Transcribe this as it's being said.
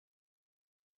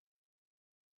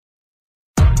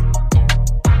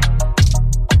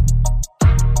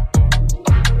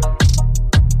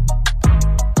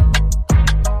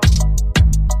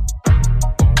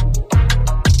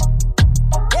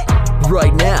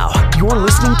You're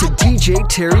listening to DJ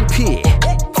Terry P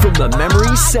from the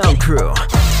Memory Sound Crew.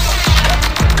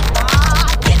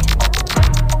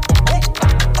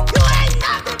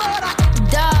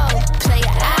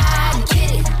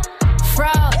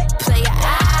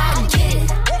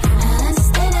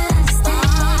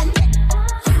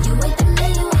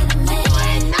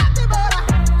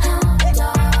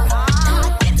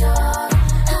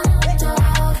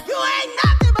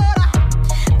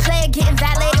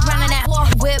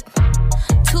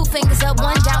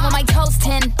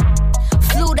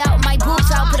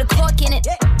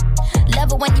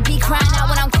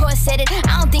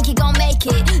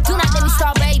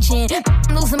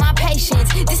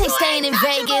 In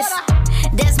Vegas,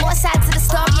 there's more sides to the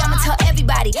story. I'ma tell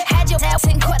everybody. Had your ass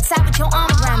in courtside with your arm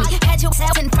around me. Had your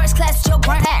ass in first class with your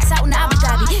burnt ass out in Abu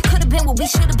Dhabi. Could've been what we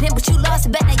should've been, but you lost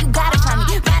it. Bet now you got it from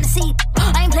me. Find a seat.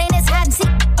 I ain't playing this hide and seek.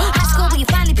 High school where you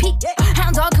finally peaked.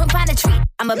 Hound dog couldn't find a treat.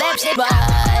 I'm a bad shit, but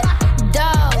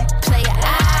dog player,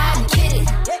 I get it.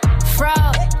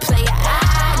 Fraud player,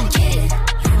 I get it.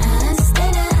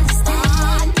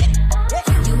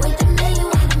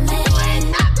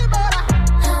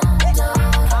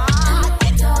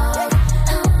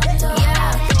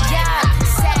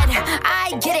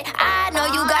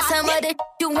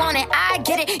 You want it, I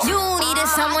get it. You needed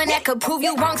someone that could prove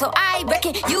you wrong, so I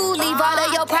reckon you leave all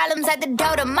of your problems at the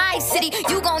door to my city.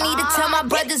 You gon' need to tell my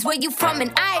brothers where you from,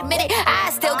 and I admit it.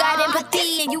 I still got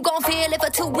empathy, and you gon' feel it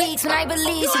for 2 weeks when I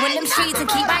release you in them streets. And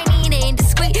keep my Nina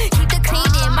discreet, keep the clean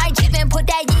in my Jeep and put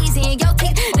that Yeezy in your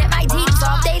teeth. Let my deeds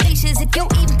off they leashes if you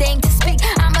even think to speak.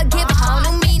 I'ma give a whole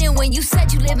new meaning when you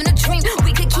said you live in a dream.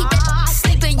 We could keep that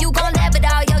sleeping, you gon' laugh at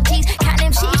all your G's. Count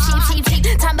them sheep.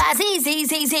 Time by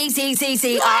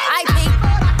Z, R.I.P.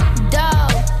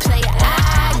 Dog player,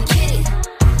 I get it.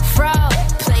 Fraud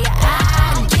player,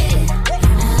 I get it.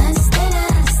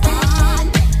 Understand.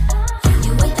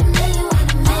 You wait a minute.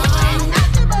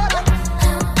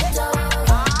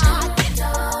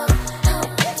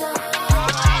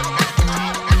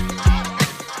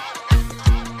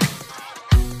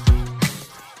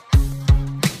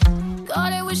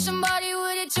 God, I wish somebody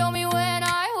would've told me when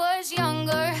I was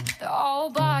younger that all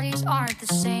bodies aren't the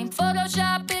same.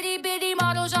 Photoshop bitty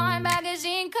models on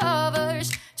magazine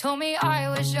covers told me I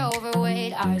was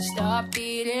overweight. I stopped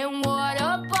eating, what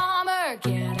a bummer.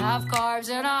 Can't have carbs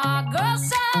in a hot girl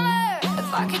summer.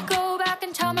 If I could go back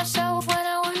and tell myself when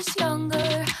I was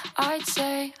younger, I'd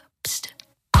say, psst.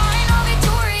 I know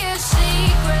Victoria's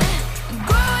Secret, a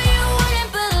girl you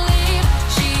wouldn't believe.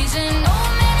 She's an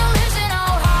old man who lives in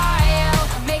Ohio,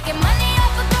 making money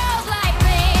off of girls like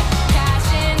me,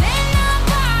 cashing in on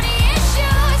body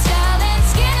issues, selling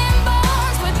skin and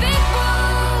bones with big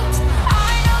boobs.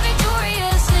 I know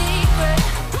Victoria's Secret,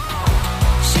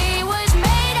 she was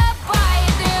made up by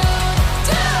a dude.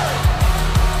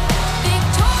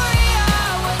 Victoria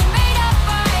was made up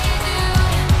by a dude.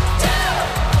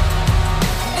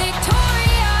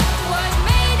 Victoria was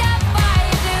made up by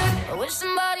a dude. I wish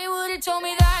somebody would've told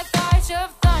me that guys of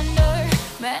thunder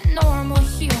meant normal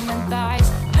human thighs.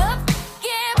 The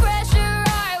fucking pressure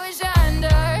I was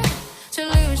under to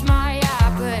lose my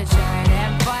appetite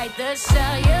and fight the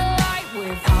cellulite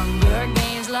with Hunger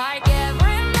Games like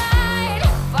every night.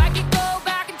 If I could go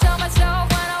back and tell myself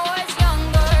when I was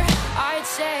younger, I'd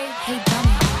say, hey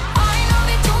dummy, I know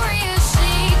Victoria's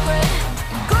Secret,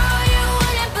 a girl you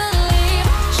wouldn't believe.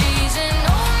 She's an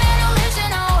old man who lives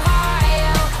in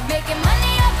Ohio, making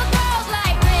money off of girls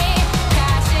like me,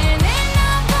 cashing in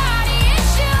on body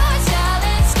issues,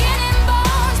 selling skin and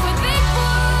bones with big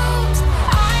boobs.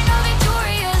 I know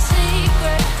Victoria's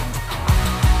Secret,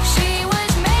 she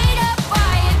was made up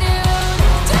by a dude.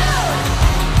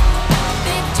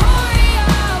 Victoria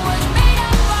was made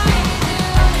up by a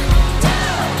dude.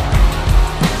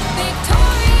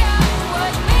 Victoria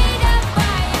was made up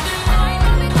by a dude. I know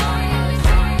Victoria's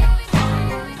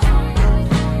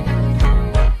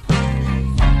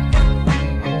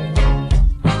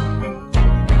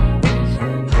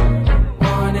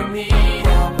Wanted me,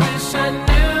 I wish I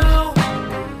knew.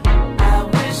 I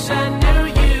wish I knew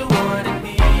you wanted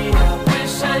me. I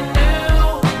wish I knew.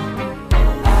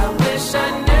 I wish I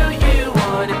knew you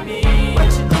wanted me.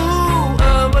 What you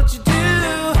what you do?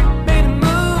 Made a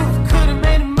move, could've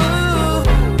made a move.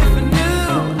 If I knew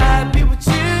I'd be with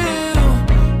you.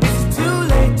 Is it too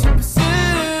late to pursue?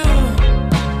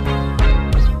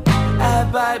 I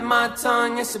bite my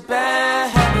tongue, it's a bad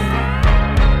habit.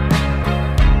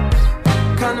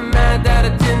 Kinda mad that I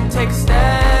didn't take a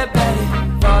stab at it.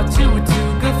 Thought you were too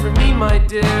good for me, my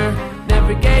dear.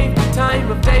 Never gave me time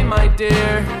of day, my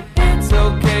dear. It's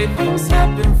okay, things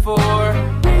happen for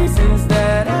reasons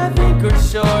that I think are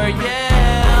sure.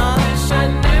 Yeah, I wish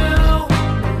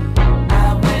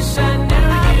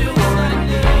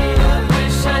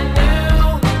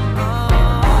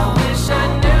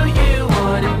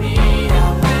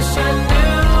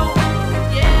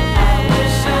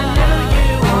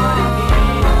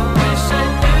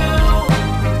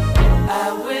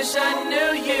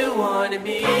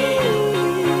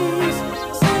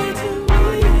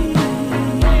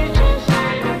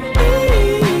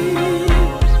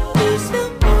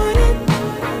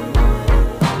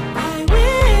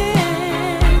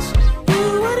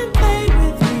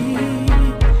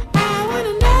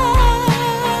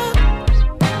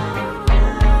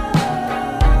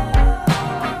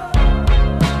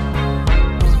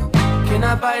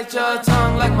bite your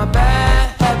tongue like my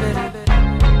bad habit.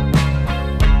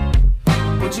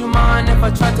 Would you mind if I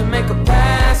tried to make a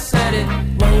pass at it?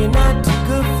 Now you're not too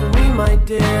good for me, my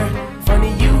dear.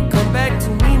 Funny you come back to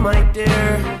me, my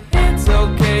dear. It's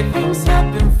okay, things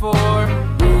happen for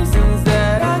reasons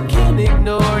that I can't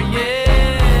ignore, yeah.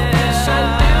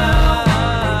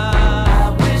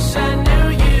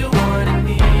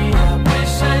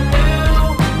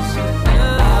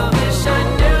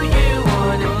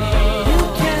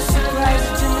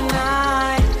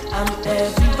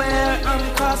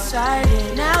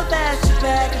 Now that you're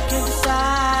back, I can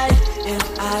decide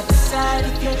if I decide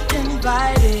if you're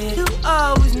invited. You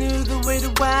always knew the way to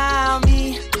wow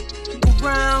me.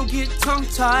 Around, get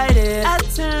tongue-tied. I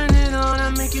turn it on, I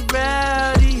make it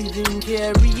rowdy. Then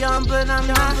carry on, but I'm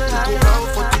not.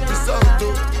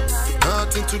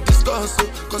 Nothing to discuss,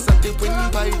 cause I did win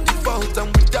by default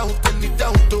and without any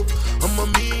doubt. I'm a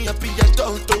me happy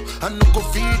adult. I no go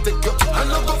feed the girl, I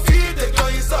no go feed the girl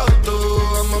is out.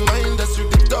 I'm a mind that's you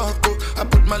the talk. I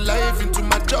put my life into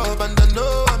my job and I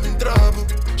know I'm in trouble.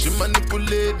 She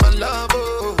manipulate my love.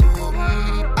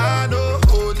 I know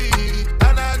holy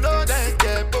and I know that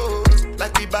get both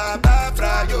like the Baba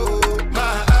Frayo.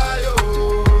 My ayo,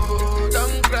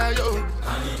 don't cry yo. I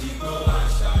need people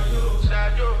and shadow.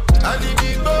 I need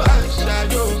people and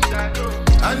shadow.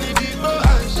 I need people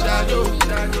and shadow.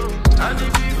 Shadow. I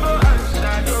need people and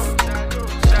shadow.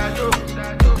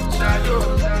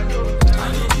 I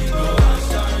need people and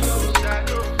shadow.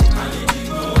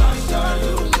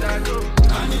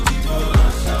 I need people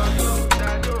and shadow.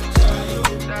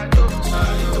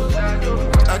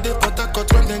 I did Port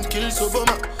when them kills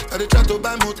Obama. I did try to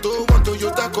buy moto, want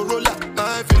Toyota Corolla.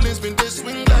 My feelings been they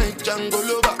swing like Django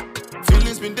Lover.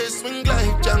 Feelings been they swing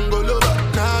like Django Lover.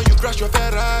 Now you crash your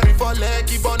Ferrari for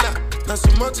Lucky Bona. Now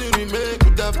some more to remake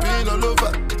could have been all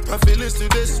over. My feelings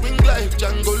today swing like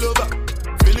Django Lover.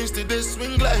 Feelings today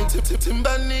swing like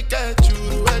Timbani at you.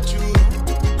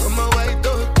 I'm a white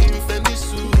dog in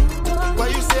Fenisu. Why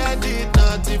you say I did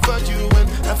nothing for you when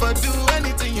if I do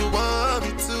anything you want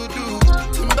me to do?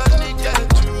 Timbani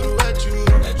at you.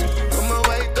 I'm a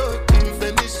white dog in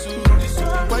Fenisu.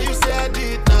 Why you say I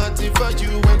did nothing for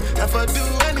you when if I do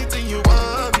anything you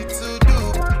want me to do?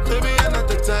 Maybe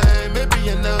another time, maybe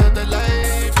another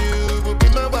life. You will be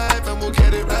my wife and we'll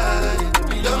get it right.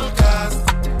 Young cast,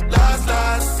 last.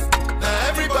 Now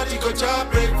everybody go job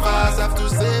breakfast. Have to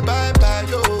say bye-bye,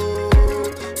 yo.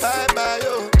 Bye-bye,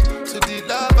 yo. To the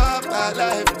love of my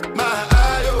life. My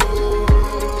ayo,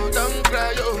 don't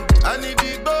cry, yo. I need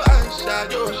people and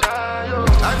shadow.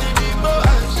 I need people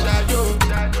and shadow.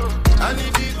 I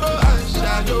need people and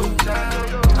shadow.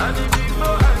 I need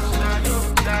people and shadow.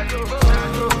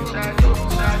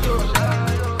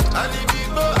 I need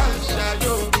people and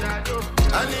shadow. I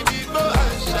need people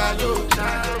and shadow.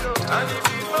 I need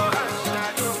people and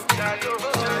shadow.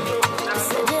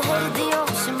 Said you hated the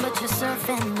ocean, but you're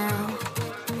surfing now.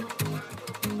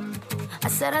 I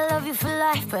said I love you for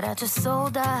life, but I just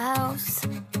sold our house.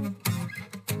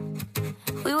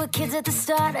 We were kids at the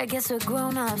start, I guess we're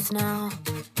grown-ups now.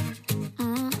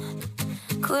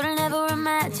 Couldn't ever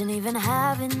imagine even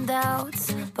having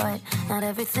doubts, but not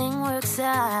everything works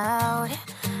out.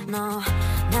 No,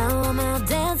 now I'm out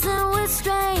dancing with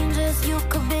strangers. You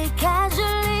could be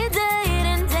casually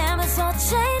dating. Damn, it's all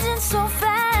changing so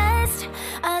fast.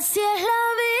 Así es la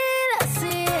vida,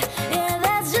 sí. Yeah,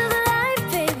 that's just life,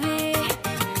 baby.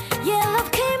 Yeah,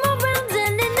 love came around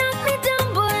and it knocked me down,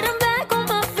 but I'm back on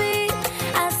my feet.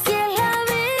 Así es la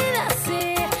vida, sí.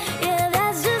 Yeah,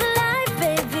 that's just life,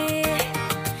 baby.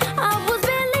 I was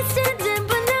barely standing,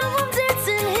 but now I'm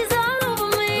dancing. He's all over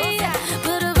me.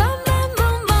 Ba-da-bum, bum,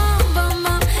 bum, bum, bum,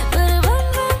 bum. Ba-da-bum,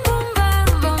 bum, bum, bum,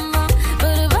 bum, bum.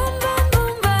 Ba-da-bum, bum, bum,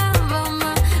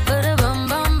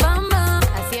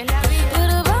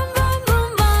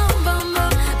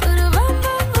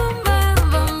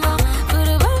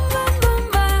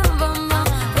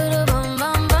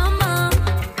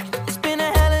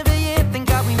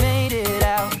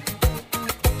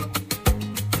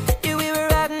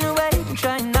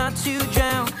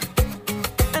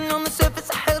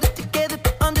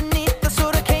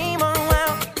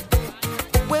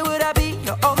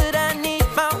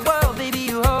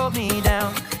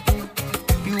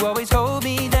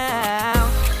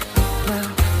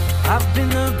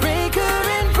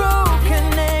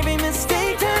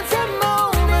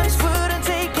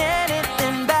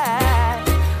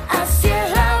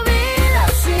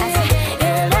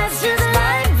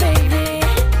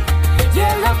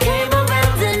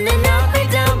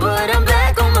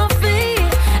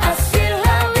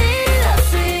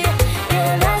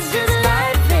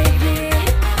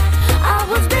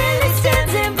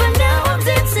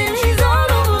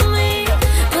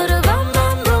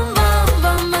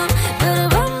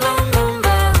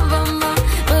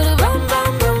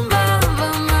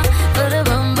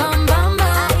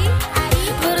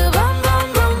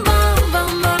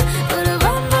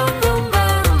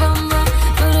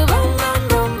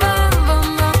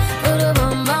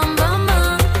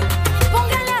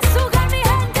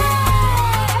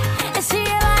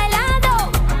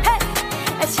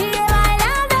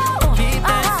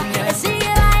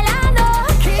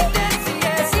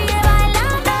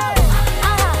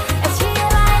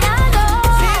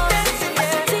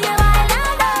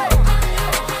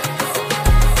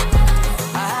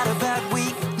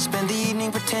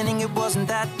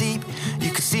 that deep.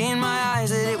 You could see in my eyes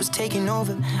that it was taking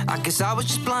over. I guess I was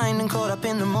just blind and caught up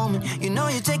in the moment. You know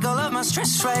you take all of my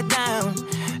stress right down.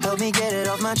 Help me get it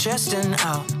off my chest and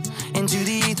out into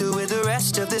the ether with the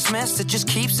rest of this mess that just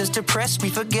keeps us depressed. We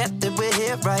forget that we're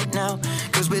here right now,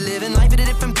 cause we're living life at a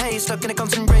different pace, stuck in a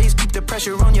constant race. Keep the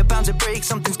pressure on, you're bound to break.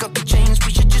 Something's got to change.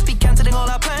 We should just be cancelling all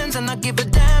our plans and not give a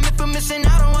damn if we're missing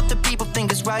out on what the people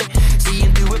think is right.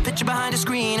 Seeing through a picture behind a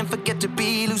screen and forget to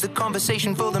be. Lose the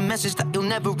conversation for the message that you'll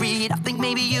never read. I think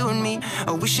maybe you and me,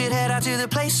 oh, we should head out to the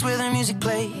place where the music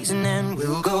plays, and then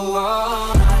we'll go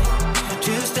all night,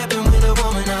 two-stepping with a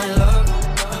woman I love.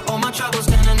 All my troubles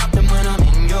standing up, and when I'm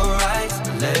in your eyes,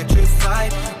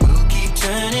 electrified. We'll keep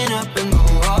turning up and go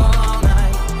all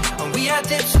night. And we had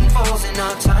dips and falls in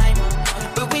our time,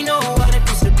 but we know what it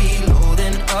feels to be low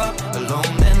then up,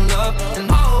 alone then love.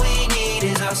 And all we need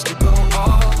is us to go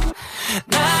all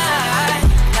night,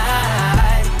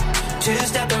 night.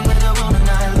 Two-stepping with a woman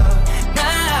I love.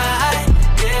 Night,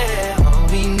 yeah. All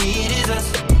we need is us.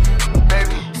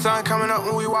 Sun coming up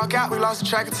when we walk out, we lost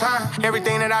track of time.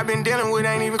 Everything that I've been dealing with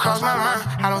ain't even crossed my mind.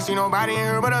 I don't see nobody in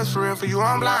here but us, for real, for you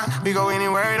I'm blind. We go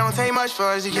anywhere, it don't take much for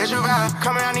us to catch your vibe.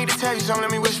 Coming, I need to tell you something,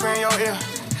 let me whisper in your ear.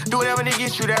 Do whatever to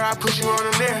get you there, I push you on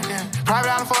them there.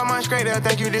 Private island for a month straight, they'll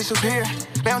think you disappear.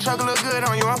 Damn truck look good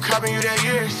on you, I'm cupping you that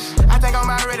years. I think I'm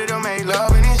about ready to make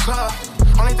love in this club.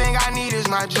 Only thing I need is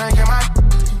my drink and my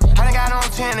I done got on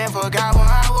 10 and forgot what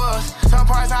I was. Some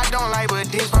parts I don't like, but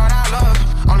this part I love.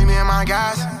 Only me and my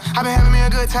guys. I been having me a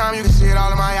good time, you can see it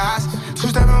all in my eyes.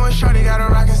 Two-stepping with shorty, got a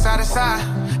rockin' side to side.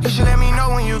 You should let me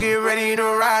know when you get ready to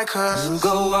ride, cause we'll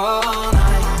go all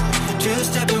night,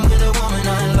 two-stepping with a woman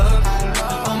I love.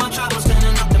 All my troubles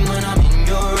standing up, and when I'm in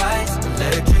your eyes,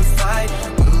 electrified.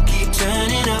 We'll keep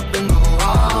turning up and go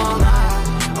all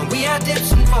night. And we had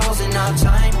dips and falls in our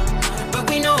time, but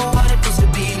we know what it feels to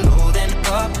be low then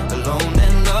up, alone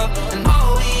then love. And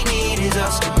all we need is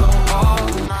us to go all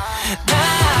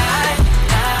night,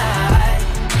 night.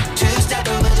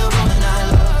 Two-stepping with a woman I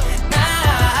love.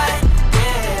 Night,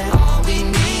 yeah. All we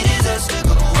need is us to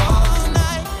go all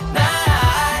night,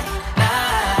 night,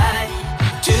 night.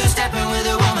 Two-stepping with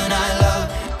a woman I love.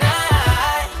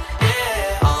 Night,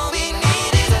 yeah. All we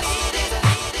need is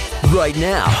us. Right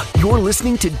now, you're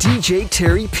listening to DJ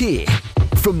Terry P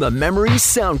from the Memory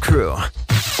Sound Crew.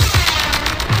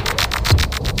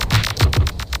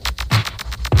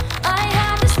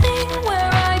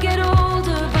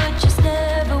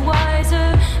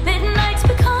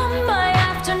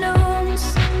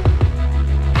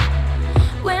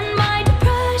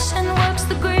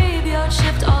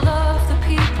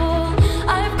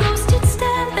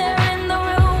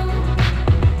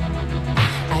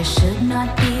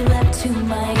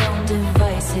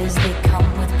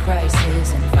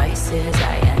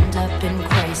 I end up in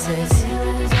crisis.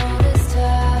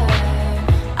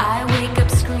 I wake up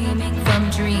screaming from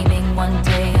dreaming. One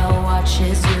day I'll watch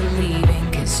as you're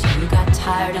leaving, cause you got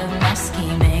tired of my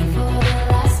scheming. For the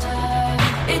last time,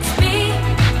 it's me.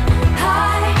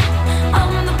 Hi,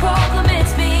 I'm the problem,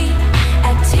 it's me.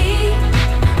 At tea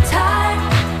time,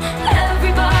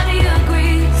 everybody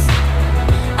agrees.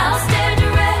 I'll stare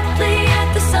directly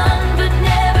at the sun, but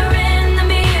never in the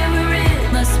mirror.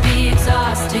 It must be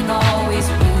exhausting, always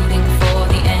rooting for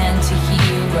the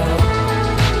anti-hero.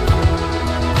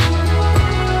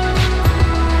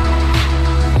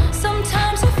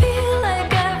 Sometimes I feel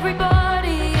like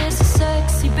everybody is a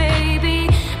sexy baby,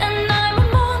 and I'm a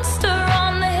monster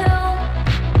on the hill.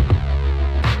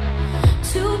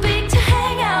 Too big to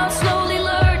hang out, slowly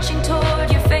lurching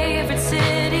toward your favorite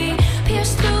city.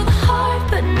 Pierced through the heart,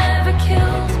 but never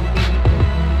killed.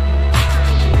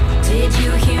 Did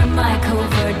you hear my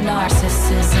covert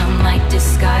narcissism? Like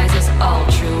disguises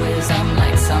altruism,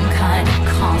 like some kind of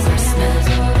congressman.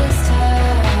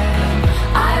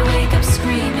 I wake up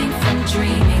screaming from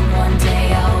dreaming. One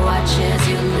day I'll watch as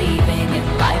you're leaving, and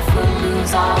life will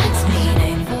lose all its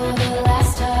meaning. For the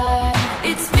last time,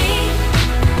 it's me.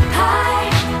 Hi,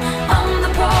 I'm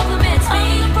the problem, it's me.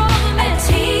 At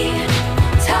tea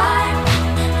time,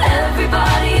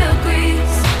 everybody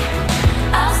agrees.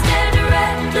 I'll stare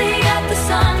directly at the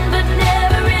sun, but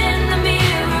never in the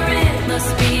mirror. It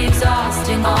must be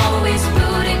exhausting, always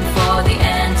rooting for the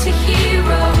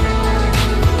anti-hero.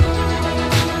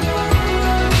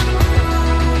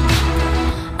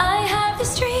 I have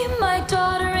this dream, my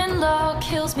daughter-in-law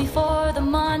kills me for the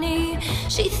money.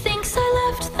 She thinks I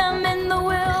left them in the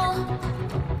will.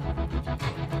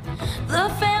 The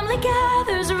family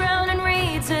gathers around and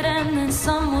reads it, and then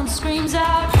someone screams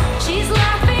out, she's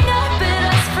laughing up at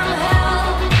us from hell.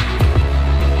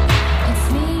 It's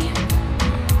me,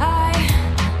 I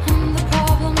am the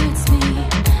problem, it's me,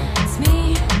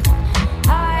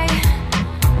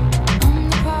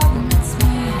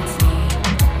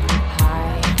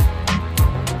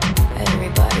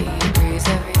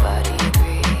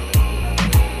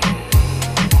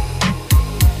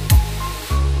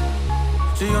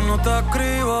 yo no te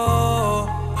escribo,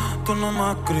 tú no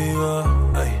me escribes.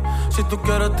 Ey. Si tú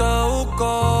quieres te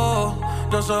busco,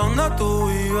 yo sé dónde tú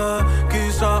vives.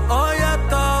 Quizás hoy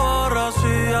está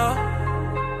borracía,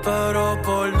 pero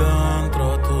por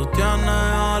dentro tú tienes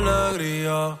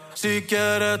alegría. Si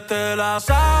quieres te la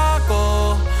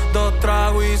saco, 2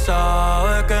 tragos y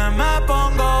sabes que me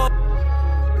pongo.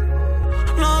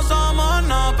 No somos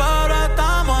nada, pero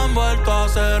estamos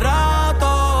envueltos hace rato.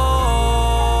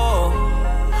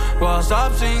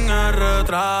 WhatsApp sin el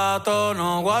retrato,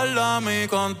 no guarda mi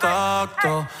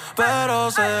contacto,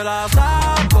 pero se la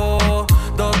saco,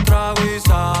 2 tragos y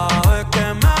sabes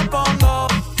que me pongo.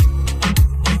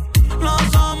 No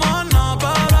somos nada,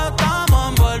 pero estamos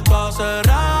envueltos hace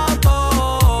rato.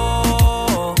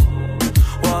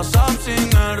 WhatsApp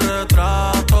sin el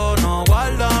retrato, no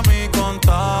guarda mi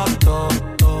contacto.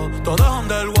 Todo es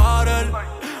underwater.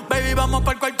 Baby, vamos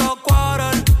pa'l cuarto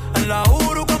quarter. En la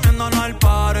Uru comiéndonos el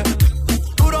pare.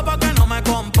 Duro pa' que no me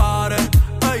compare.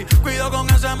 Ey, cuido con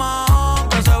ese man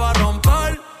que se va a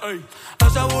romper. Ey,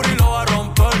 ese booty lo va a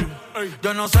romper. Ey,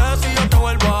 yo no sé si yo te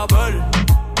vuelvo a ver.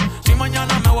 Si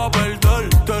mañana me voy a perder.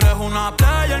 Tú eres una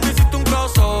player, me hiciste un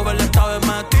crossover. Esta vez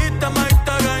me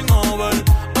diste game over.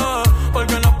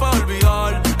 Porque no puedo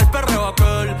olvidar el perreo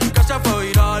aquel que se fue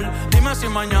viral. Dime si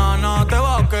mañana te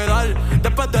vas a quedar.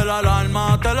 Después de la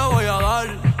alarma te lo voy a dar.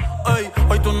 Ey,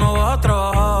 hoy tú no vas a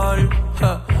trabajar.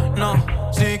 No,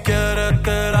 si quieres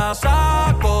te la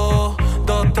saco,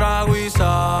 2 tragos y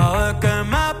sabes que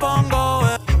me pongo.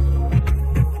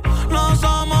 No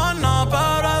somos nada,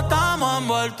 pero estamos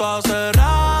envueltos hace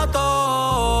rato.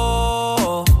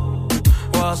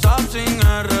 WhatsApp sin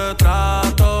el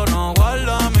retrato, no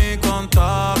guarda mi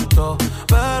contacto,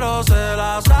 pero se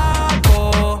la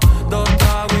saco, 2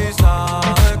 tragos y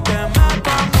sabes que me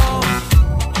pongo.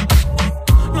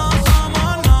 No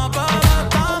somos nada, pero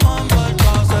estamos envueltos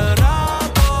hace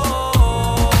rato.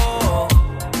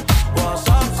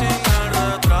 WhatsApp sin el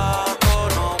retrato,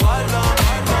 no guarda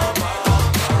mi contacto.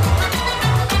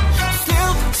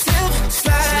 Slip, slip,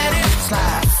 slide it.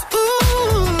 Slide.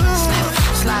 Ooh, Slip,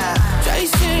 slide.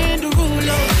 Jason Derulo.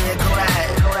 Yeah, go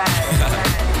right.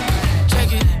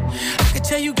 Check it. I can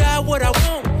tell you got what I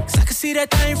want, 'cause I can see that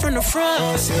thing from the front.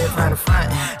 Yeah, see it from the front.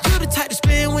 You the type to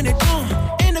spin when it done.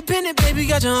 Independent, baby,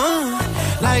 got your own.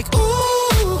 Like,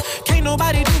 ooh, can't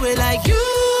nobody do it like you.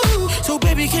 So,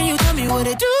 baby, can you tell me what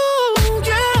it do?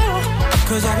 Yeah.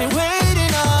 'Cause I've been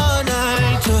waiting all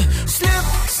night to slip,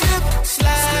 slip,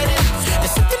 slide it.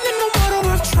 There's something in the water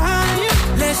worth trying.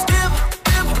 Let's dip,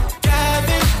 dip, dive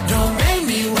in. Don't make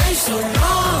me wait so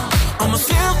long. I'ma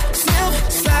slip, slip,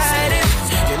 slide it.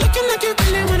 You're looking like you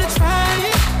really wanna try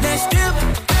it. Let's dip,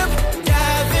 dip,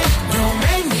 dive in. Don't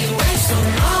make me wait so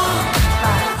long.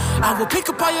 I will pick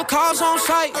up all your cars on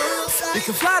sight. We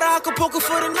can fly to Acapulco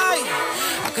for the night.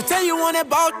 I could tell you want that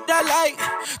ball that light.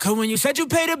 'Cause when you said you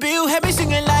paid the bill, had me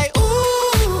singing like,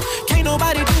 ooh, can't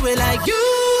nobody do it like you.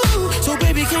 So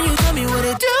baby, can you tell me what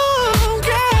it do,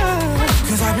 girl?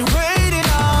 'Cause I've been waiting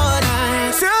all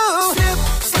night to slip,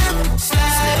 slip,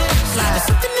 slide. There's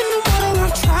something in the water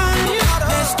worth trying.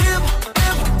 Let's dip,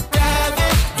 dip, dive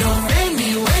in. Don't make me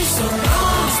wait so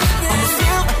long. I'ma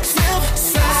slip, slip,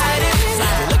 slide it.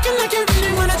 You're looking like you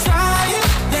really wanna try it.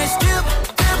 Let's dip,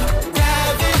 dip,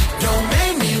 dive in. Don't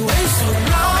make me wait so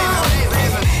long.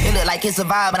 It look like it's a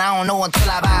vibe, but I don't know until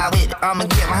I vibe with it. I'ma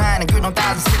get behind and grip them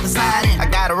thighs and slip inside in. I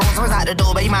got a Rolls Royce out the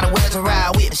door, but you might as well to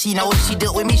ride with. She know if she do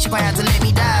it with me, she gon' have to let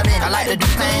me dive in. I like to do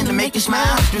things to make you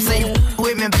smile. You say you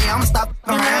with me, babe, I'ma stop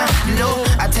around. You know,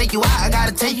 I take you out, I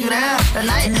gotta take you down.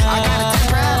 Tonight, I gotta test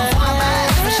drive before I buy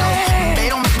it, for sure. They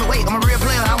don't make me wait, I'm a real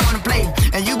player, I wanna play.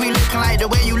 And you be looking like the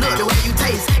way you look, the way you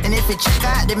taste. And if it check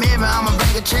out the mirror, I'ma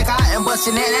bring a check out and bust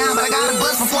your neck down. But I gotta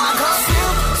bust before I come.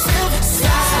 Slip,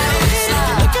 slip,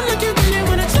 slide. Looking like you really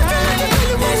wanna try.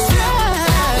 Let's slide.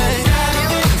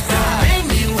 Don't make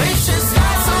me waste your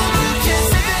time so you can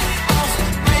sip it off,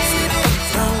 baby.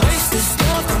 Don't waste this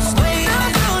stuff, I'm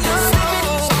waiting. No, sip it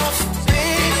off,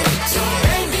 baby. Don't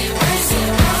make me waste your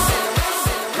time.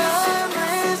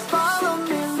 Memories follow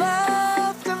me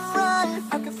left and right.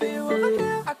 I can feel you over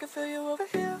here, I can feel you over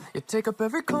here. You take up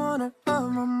every corner of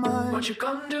my mind. What you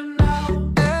gonna do now?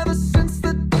 Ever since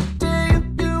the day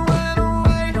you went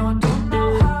away, no, I don't know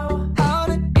how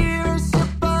to erase your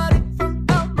body from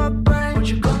out my brain. What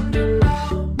you gonna do now?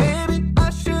 Maybe I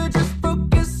should just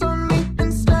focus on me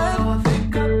instead. What do I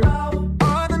think about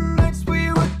all the nights we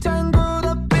were tangled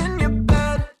up in your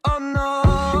bed? Oh no,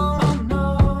 oh no,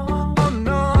 oh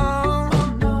no, oh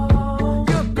no.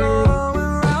 You're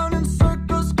going round in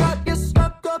circles, got you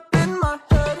stuck up in my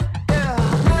head. Yeah,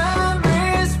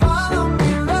 memories follow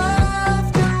me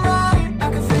left and right.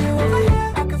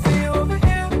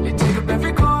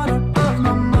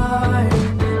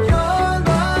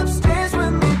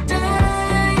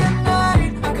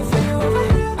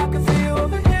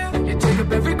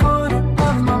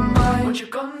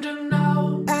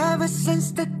 ever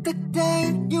since the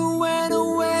day you went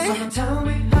away. So tell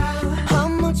me how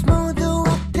much more do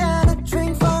I gotta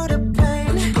drink for the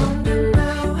pain?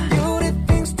 You did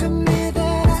things to me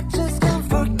that I just can't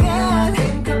forget.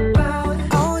 Think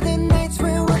about all the nights we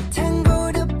were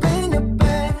tangled up in the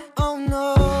bed. Oh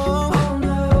no, oh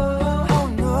no, oh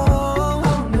no,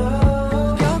 oh no.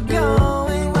 You're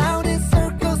going round in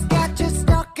circles, got you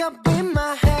stuck up in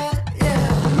my head. Yeah,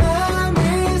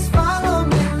 memories follow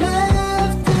me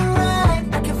left and right.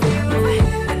 I can feel over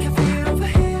here, I can feel over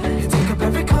here. You take up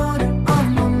every corner of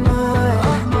my mind.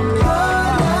 Your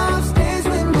love stays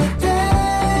with me day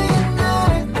and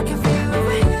night. I can feel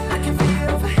over here, I can feel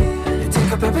over here. You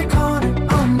take up every corner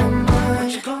of my mind.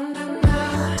 What you gonna do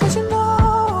now? Did you know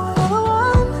you're the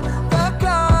one that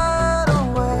got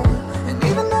away? And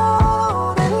even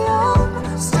though, baby,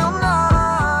 I'm still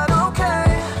not okay.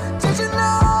 Did you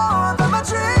know that my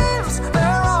dreams,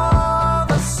 they're all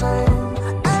the same?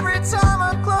 Every time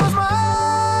I close my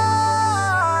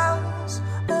eyes,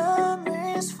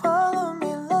 memories follow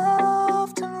me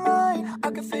left and right. I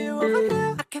can feel over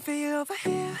here, I can feel over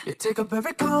here. You take up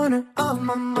every corner of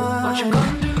my mind. What you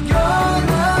gonna do? Your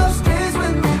love stays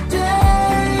with me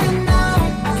day and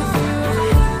night. I can feel over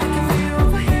here, I can feel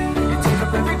over here. You take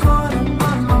up every corner of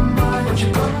my mind. What you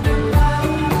gonna do now?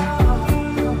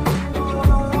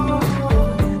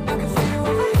 I can feel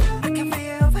over here, I can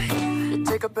feel over here. You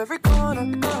take up every corner.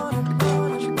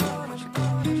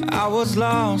 I was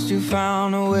lost, you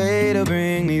found a way to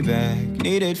bring me back.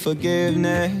 Needed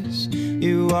forgiveness,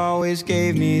 you always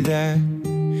gave me that.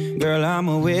 Girl, I'm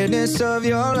a witness of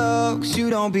your love, 'cause you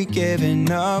don't be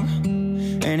giving up.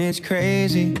 And it's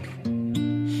crazy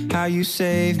how you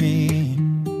saved me.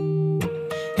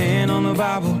 Hand on the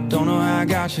Bible, don't know how I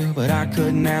got you, but I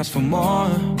couldn't ask for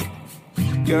more.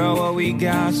 Girl, what we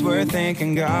got's worth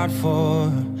thanking God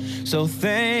for. So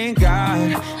thank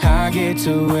God I get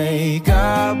to wake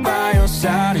up by your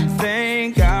side. And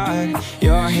thank God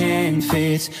your hand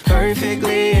fits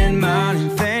perfectly in mine.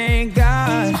 And thank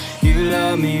God you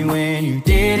love me when you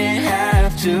didn't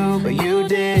have to, but you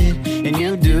did, and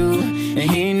you do, and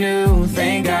he knew.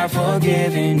 Thank God for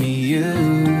giving me you.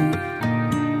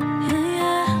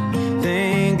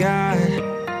 Thank God,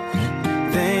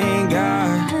 thank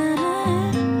God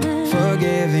for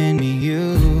giving me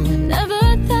you. Never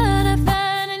thought I'd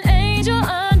find an angel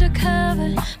undercover.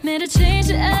 Made a change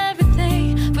to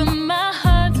everything, from my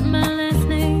heart to my last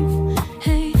name.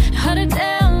 Hey, held it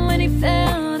down when he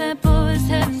fell, that boy was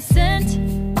heaven sent.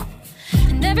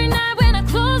 And every night when I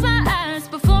close my eyes,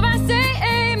 before I say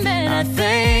amen, I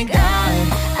thank God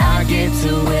I get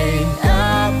to wake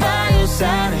up by your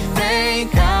side. And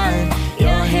thank God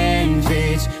your hand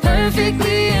fits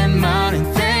perfectly in mine. And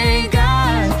thank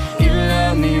God you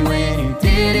love me when you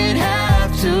didn't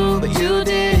have to, but you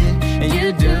did, and you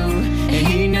do, and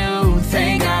he knew.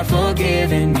 Thank God for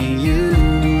giving me you.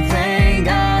 Thank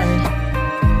God,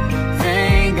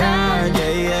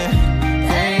 yeah, yeah.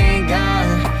 Thank God.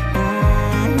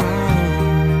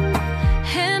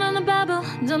 hand on the Bible,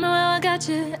 don't know how I got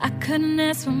you. I couldn't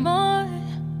ask for more.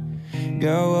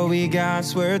 Girl, what we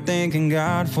got's worth thanking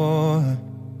God for.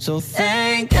 So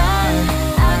thank God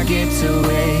I get to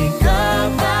wake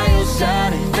up by your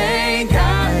side. And thank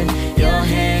God your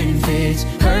hand fits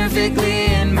perfectly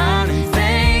in mine. And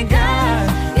thank God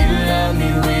you love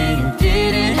me when you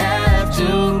didn't have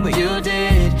to, but you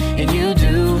did, and you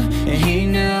do, and he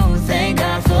knew. Thank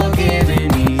God for giving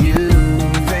me you.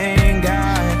 Thank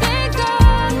God, Thank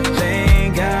God,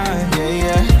 thank God, yeah,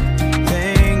 yeah.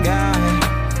 Thank God,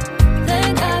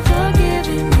 thank God for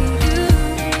giving me you.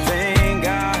 thank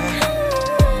God,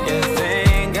 yeah,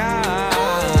 thank God,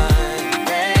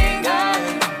 thank God,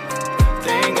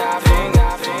 thank God, thank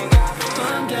God, thank God.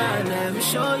 Come God, let me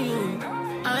show you.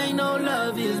 I know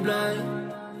love is blind.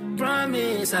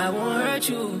 Promise I won't hurt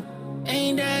you.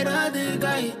 Ain't that other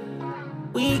guy?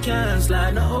 We can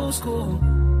slide the old school.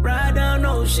 Ride down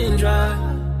Ocean Drive.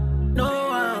 No,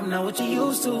 I'm not what you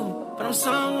used to, but I'm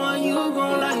someone you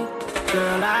gon' like.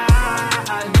 Girl, I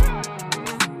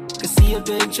can see a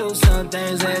picture, some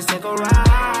things, let's take a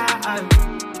ride.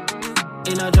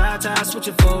 In a dry time,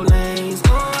 switching 4 lanes.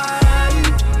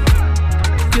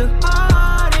 Your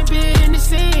heart ain't been the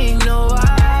same. No,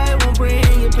 I won't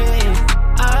bring you pain.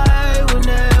 I will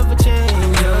never change.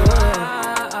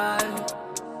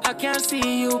 I can't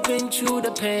see you been through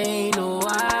the pain. No,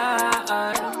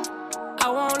 I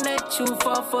won't let you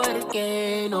fall for the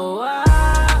game. No,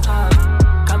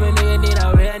 coming in, need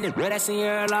a red, that's in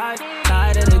your life.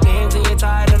 Tired of the games and you're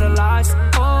tired of the lies.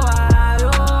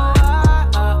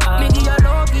 Nigga, you're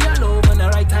low, when the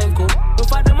right time come. No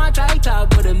for them I try talk,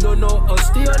 but them don't know us.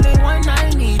 The only one I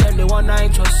need and the one I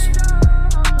trust.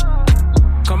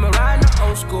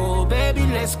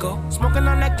 go. Smoking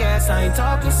on that gas, I ain't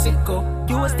talking sicko.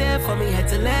 You was there for me, had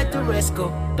to let the rest go.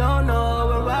 Don't know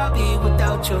where I'll be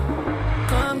without you.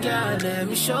 Come, girl, let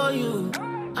me show you.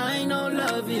 I know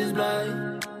love is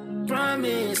blind.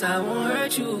 Promise I won't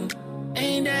hurt you.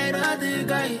 Ain't that other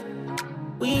guy?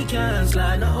 We can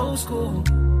slide the old school.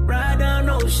 Ride down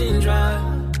Ocean Drive.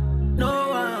 No,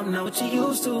 I'm not what you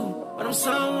used to, but I'm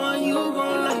someone you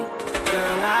gon' like.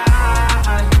 Girl,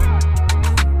 I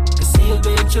can see you've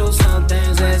been through some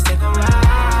things. Let's take a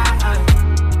ride.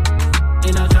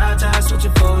 In our drive,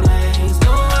 switching 4 lanes.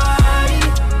 No,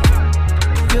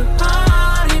 your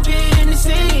heart ain't been the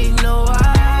same. No,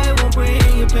 I won't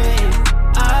bring you pain.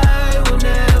 I will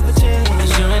never change.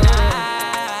 You and I,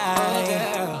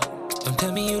 girl, don't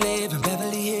tell me you live in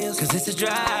Beverly Hills, 'cause it's a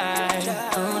drive.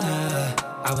 Oh,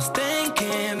 nah. I was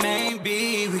thinking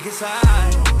maybe we could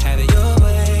slide. Have it your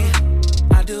way.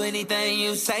 I'll do anything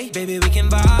you say. Baby, we can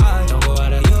vibe. Don't go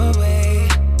out of your way.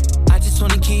 I just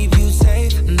wanna keep you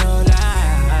safe. No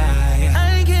lie.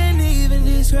 I can't even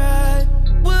describe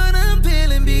what I'm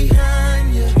feeling behind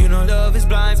you. You know love is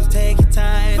blind, so take your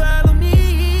time. Follow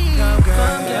me. Come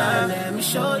girl, let me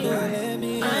show you.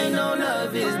 I know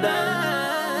love is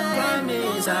blind.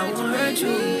 Promise I won't hurt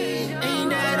you. Ain't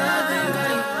that other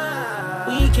guy?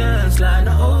 We can slide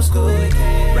the old school.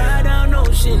 Ride down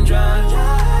Ocean Drive.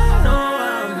 No,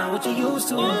 I'm not what you used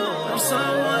to. I'm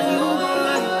someone you gon'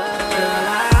 like. Girl,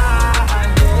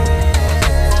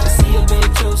 I see you've been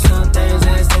through some things.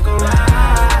 Let's take a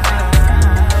ride.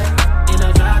 In a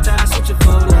drive, switching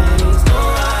 4 lanes. No,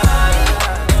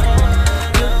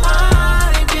 your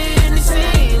heart ain't been the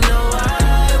same. No, I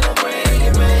won't break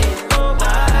it, babe.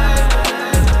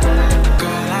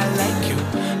 Girl, I like you,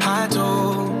 I do.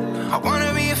 I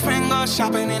wanna be a friend, go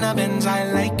shopping in a Benz. I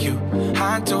like you,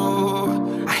 I do.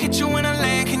 I hit you in a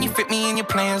land, can you fit me in your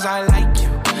plans? I like you,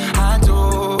 I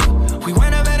do. We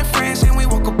went up better friends and we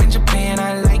woke up in Japan.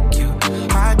 I like you,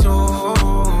 I do.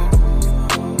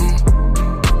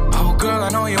 Oh girl, I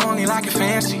know you only like it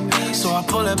fancy, so I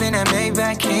pull up in that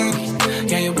Maybach candy.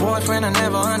 Yeah, your boyfriend will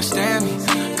never understand me,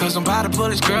 'cause I'm about to pull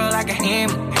this girl like a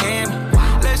hammy.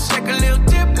 Let's take a little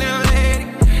dip, little lady.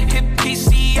 Hit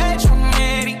PCH from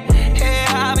Eddie.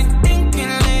 Yeah, I've been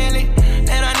thinking lately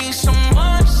that I need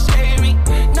someone to save me.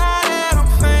 Now that I'm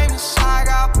famous, I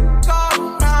got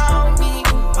gold around me,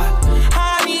 but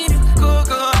I need a good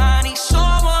girl, I need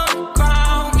someone to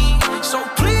ground me. So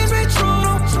please be true,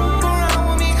 don't fuck around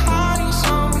with me. I need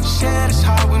someone to share this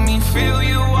heart with me. Feel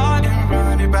you out and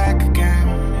run it back again.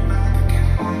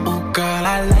 Oh girl,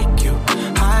 I like you,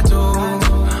 I do.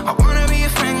 I wanna be a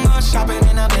friend, go shopping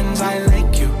in a Benz. I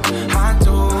like you, I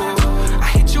do. I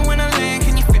hit you in a land,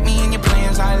 can you fit me in your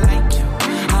plans? I like you,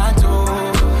 I do.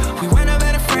 We went up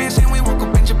better friends and we woke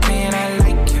up in Japan. I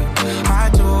like you, I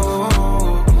do,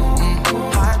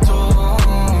 I do.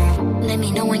 Let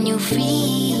me know when you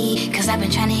free, 'cause I've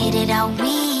been trying to hit it all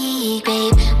week,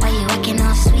 babe. Why you acting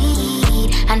all sweet?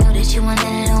 I know that you want a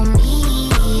little me,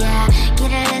 yeah.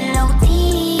 Get a little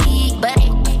OT, but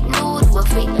ain't new to a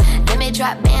freak. Let me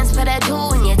drop bands for that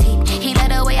jewel in your teeth. He let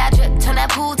the way I drip, turn that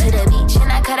pool to the beach.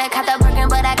 And I coulda caught the Birkin,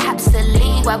 but I cops the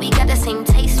lead. Why we got the same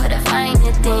taste for the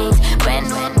finer things? Brand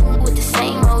new with the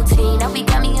same routine. Now we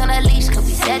got me on a leash, 'cause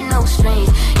we said no strings.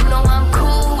 You know I'm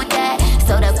cool with that,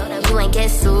 so that you ain't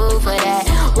get sued for that.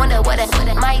 Wonder what I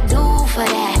might do for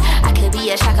that. I could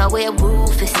be a shocker where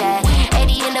roof is at.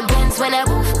 80 in the Benz when that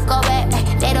roof go back.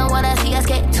 They don't wanna see us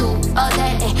get too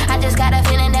okay. I just got a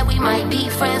feeling that we might be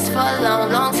friends for a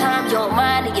long, long time. You're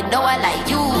mine and you know I like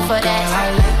you for that. Girl, I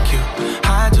like you,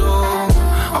 I do.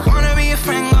 I wanna be a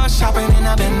friend, go shopping in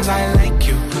a Benz. I like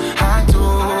you, I do.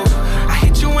 I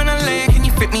hit you in a land, can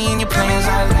you fit me in your plans?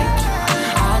 I like you,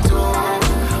 I do.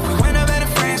 We went up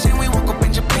better friends and we woke up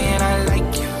in Japan. I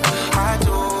like you, I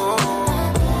do.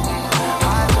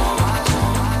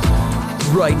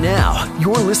 Right now,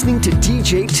 you're listening to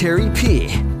DJ Terry P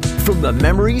from the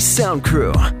Memories Sound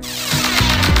Crew.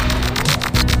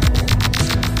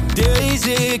 Days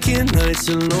aching, nights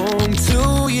are long,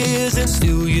 2 years and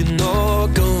still you're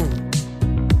not gone.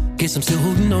 Guess I'm still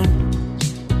holding on.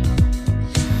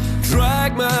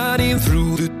 Drag my name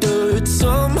through the dirt,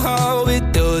 somehow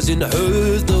it doesn't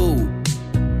hurt though.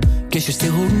 Guess you're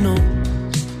still holding on.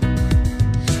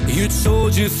 You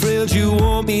told your friends you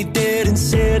want me dead and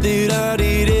said that I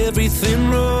did everything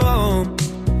wrong,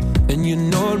 and you're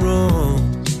not wrong.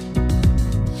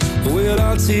 Well,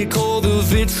 I'll take all the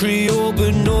vitriol,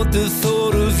 but not the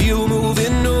thought of you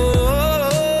moving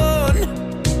on.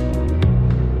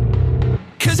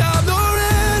 'Cause I'm not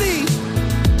ready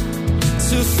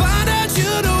to find out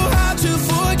you know how to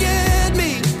forget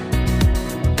me.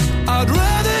 I'd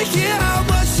rather hear how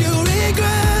much you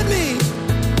regret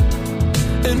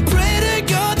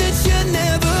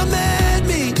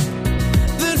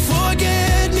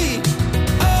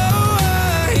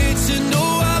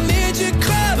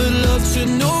love to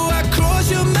know I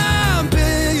crossed your mind,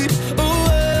 babe.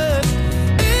 Oh,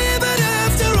 even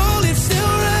after all, it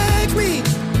still wrecks me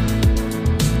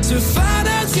to find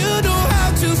out you know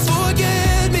how to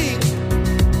forget me.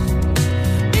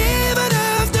 Even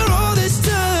after all this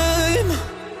time,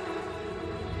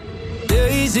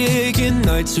 days aching,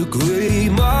 nights are gray.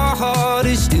 My heart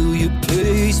is still your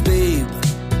place, babe.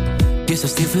 Guess I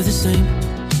still feel the same.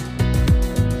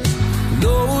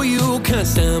 No, you can't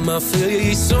stand my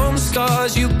face. Some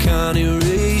scars you can't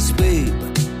erase, babe.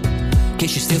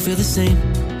 Guess you still feel the same.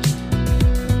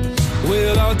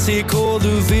 Well, I'll take all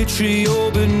the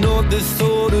vitriol, but not the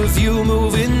thought of you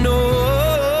moving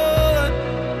on.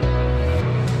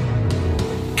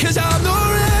 'Cause I'm not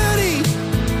ready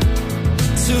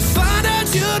to find out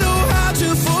you know how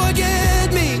to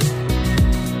forget me.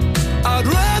 I'd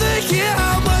rather hear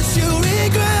how much you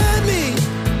regret me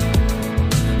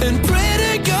and pray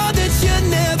to God that you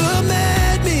never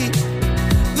met me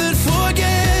than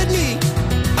forget me.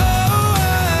 Oh,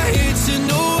 I hate to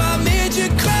know I made you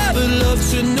cry, but love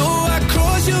to know I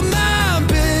crossed your mind,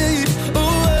 babe.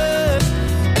 Oh,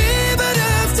 even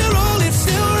after all, it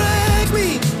still wrecks me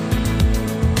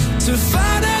to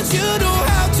find out you know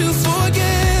how to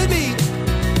forget me.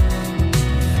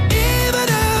 Even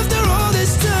after all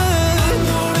this time, I'm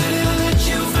not ready to let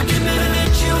you forgive me, to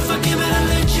let you forgive me, to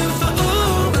let you for.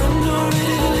 Oh, I'm not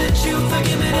ready to let you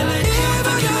forgive me, to let you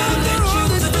forgive me, to let you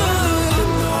for.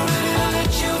 I'm not ready to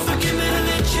let you forgive me, to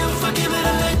let you forgive me,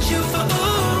 to let you for.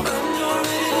 Oh, I'm not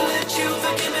ready to let you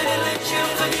forgive me, to let you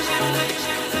forgive me, to let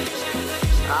you.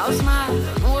 I'll smile,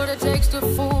 know what it takes to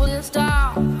fool this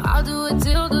town. I'll do it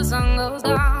till the sun goes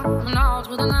down and all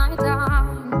through the night time.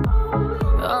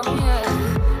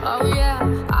 Oh yeah,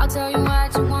 I'll tell you what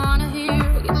you wanna hear.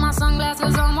 Get my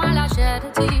sunglasses on while I shed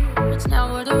a tear. It's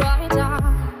never the right time.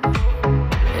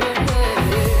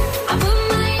 I put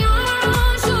my armor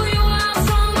on, show you how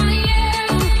strong I am.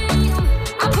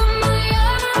 I put my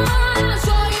armor on, I'll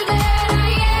show you that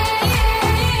I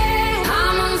am.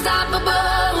 I'm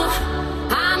unstoppable.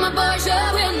 I'm a pusher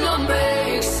with no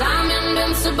brakes. I'm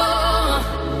invincible.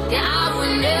 Yeah, I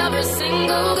win every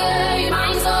single game.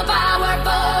 I'm so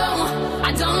powerful.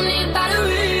 I don't need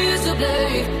batteries to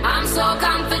play. I'm so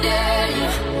confident.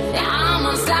 Yeah, I'm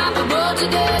unstoppable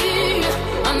today.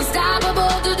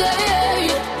 Unstoppable today.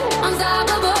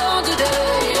 Unstoppable today.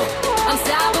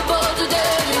 Unstoppable today.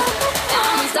 Yeah,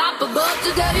 I'm unstoppable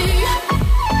today.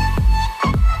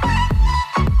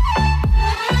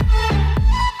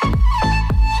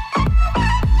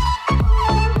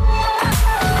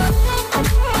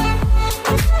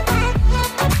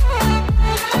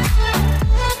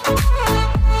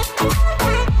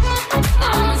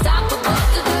 I'm unstoppable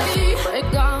today. Break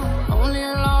down, only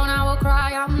alone I will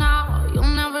cry out now.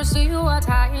 You'll never see what's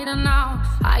hiding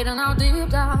out deep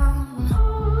down.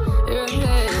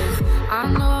 Yeah, I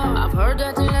know I've heard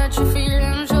that to let you feel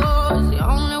unsure is the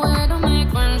only way to make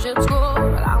friendships grow,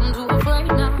 but I'm too afraid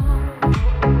now.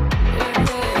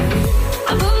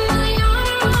 I put my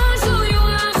armor on, show you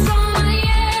how strong I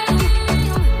am.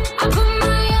 I put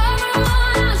my armor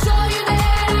on, I'll show you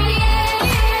that I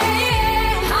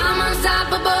am. I'm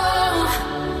unstoppable.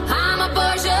 I'm a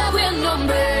pusher with no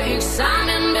brakes. I'm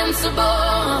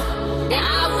invincible. Yeah,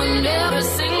 I win every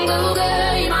single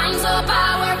game. I'm so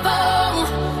powerful.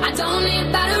 I don't need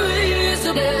batteries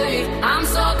today. I'm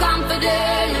so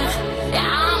confident. Yeah,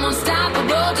 I'm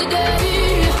unstoppable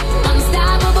today.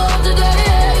 Unstoppable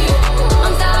today.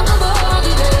 Unstoppable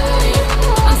today.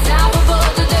 Unstoppable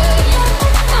today.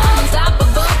 I'm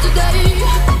unstoppable today.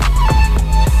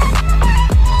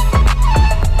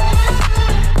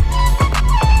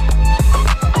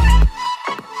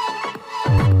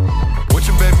 With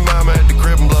your baby mama at the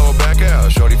crib and blow her back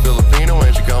out. Shorty Filipino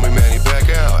and she call me Manny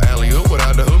Pacquiao. Alley-oop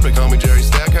without the hoop, they call me Jerry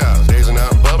Stackhouse. Dazing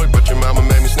out in public, but your mama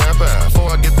made me snap out.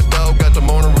 Before I get the dough, got the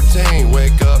morning routine.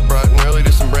 Wake up bright and early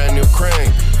to some brand new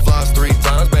cream. Floss 3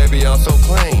 times, baby, I'm so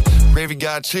clean. Gravy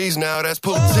got cheese now, that's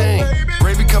poutine.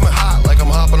 Gravy coming hot like I'm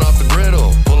hopping off the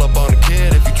griddle. Pull up on the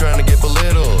kid if you trying to get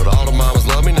belittled. All the mamas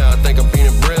love me now, I think I'm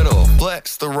peanut brittle.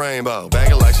 Flex the rainbow,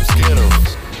 bag it like some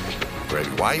Skittles.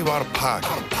 Gravy, why you out of pocket?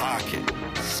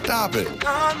 Stop it.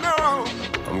 Oh, no.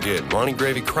 I'm getting money,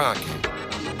 Gravy Crockett.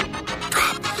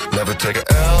 Never take a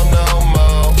L no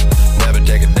more. Never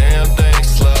take a damn thing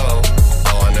slow.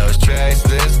 All I know is chase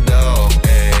this dough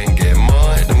and get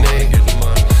money.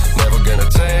 Never gonna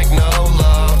take no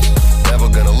loss. Never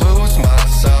gonna lose my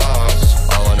sauce.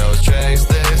 All I know is chase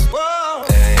this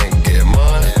and get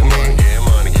money. Get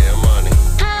money, get money.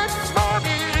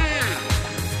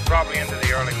 Probably into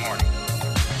the early morning.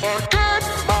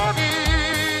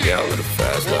 Yeah, I live a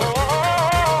fast life.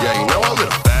 Yeah, you know I live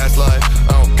a fast life.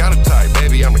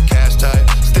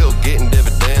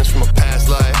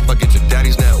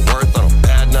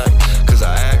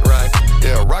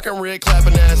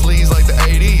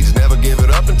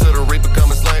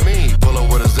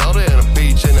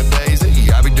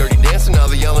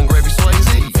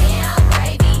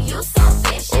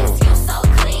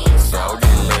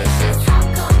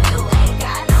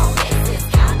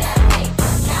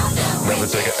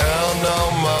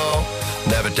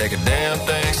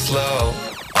 slow.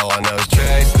 All I know is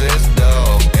chase this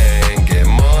dough and get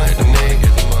money.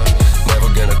 Never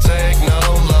gonna take no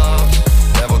loss.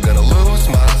 Never gonna lose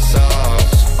my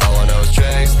sauce. All I know is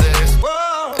chase this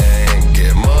and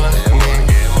get money.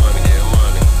 Get money, get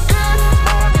money.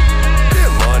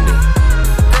 Get money.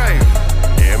 Great.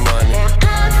 Get money.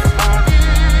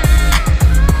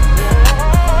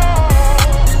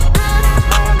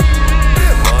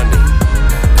 Get money.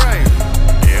 Great.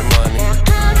 Get money.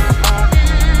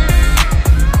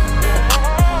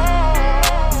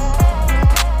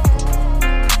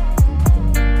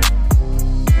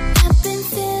 I've been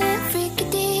feeling freaky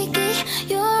deaky.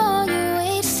 You're on your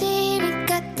way to see me.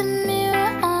 Got the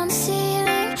mirror on the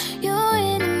ceiling. You're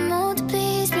in the mood to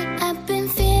please me. I've been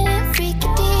feeling freaky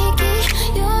deaky.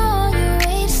 You're on your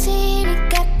way to see me.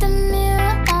 Got the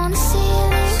mirror on the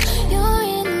ceiling. You're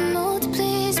in the mood to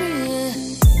please me.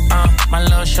 My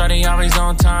little shorty always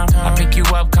on time. I pick you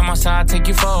up, come outside, take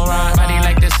you for a ride. Body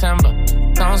like December,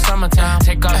 on summertime.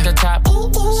 Take off the top,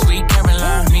 sweet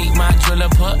Caroline. Meet my jeweler,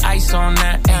 put ice on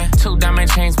that. Ay, 2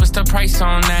 diamond chains, what's the price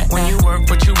on that? When you work,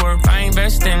 what you work, I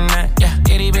invest in that.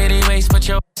 Yeah, itty bitty waist, but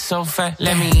your so fat.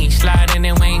 Let me slide in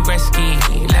and Wayne Gretzky.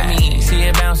 Let me see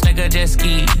it bounce like a jet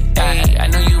ski. Ay, I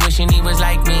know you wishing he was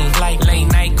like me. Like late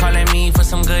night calling me for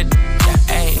some good. Yeah,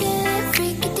 ay. Feeling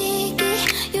freaky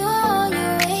deaky. You're on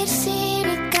your way to see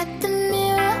me. Got the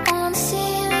mirror on the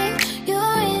ceiling.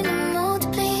 You're in the mood to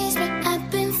please me. I've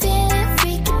been feeling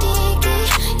freaky deaky.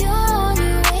 You're on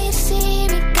your way to see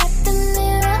me. Got the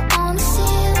mirror on the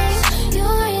ceiling.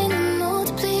 You're in the mood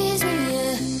to please me.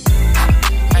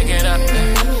 Back it up. Let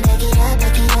me back it up,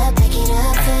 back it up, back it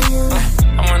up for you.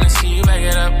 I wanna see you back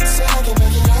it up. So I can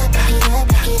back it up, back it up,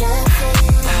 back it up for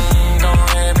you. Go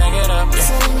ahead, back it up.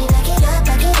 So let me back it up,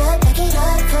 back it up, back it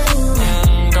up for you.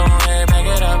 Go ahead, back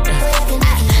it up.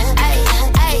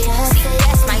 See,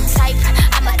 that's my type.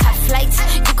 I'ma cut flights.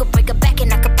 You could break it back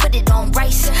and I could put it on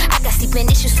rice. I got sleeping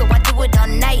issues, so I do it all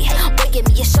night. Boy, give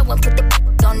me a show and put the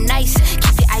on nice.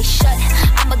 Keep your eyes shut.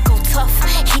 I'ma go tough.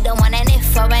 He don't want an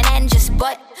if or an and just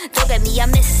but. Don't get me a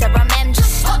miss or a ma'am,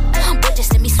 just boy,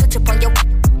 just let me switch up on your.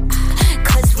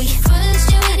 Cause we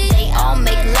they all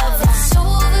make love.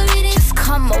 Just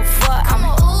come over.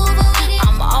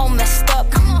 I'm all messed up.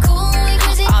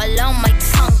 All on my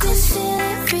tongue. Cause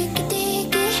feeling freaky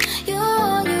deaky. You're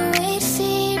on your way to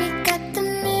see me. Got the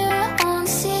mirror on the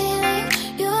ceiling.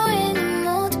 You're in the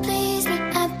mood to please me.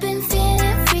 I've been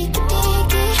feeling freaky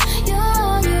deaky. You're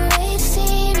on your way to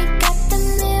see me. Got the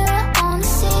mirror on the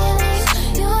ceiling.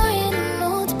 You're in the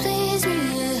mood to please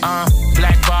me.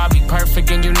 Black Barbie, perfect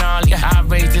and you gnarly. I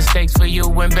raise the stakes for you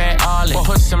and bet all it.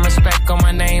 Put some respect on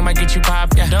my name, I get you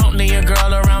popped. Don't leave a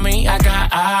girl around me, I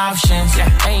got options.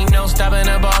 Ain't no stopping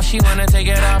the ball, she wanna take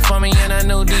it off for me in a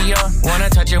new Dior. Wanna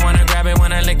touch it, wanna grab it,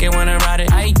 wanna lick it, wanna ride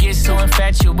it. I get so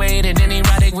infatuated and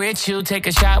erotic with you. Take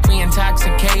a shot, we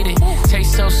intoxicated.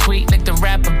 Taste so sweet like the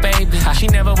rapper, baby. She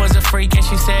never was a freak and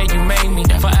she said you made me.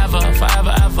 Forever,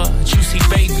 forever, ever, juicy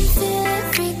baby.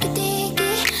 Feeling freaky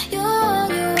deaky. You're on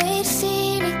your way to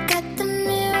see me. Got the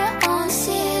mirror on the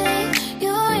ceiling.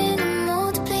 You're in the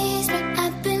mood to please me.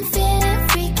 I've been feeling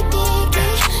freaky deaky.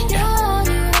 You're on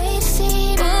your way to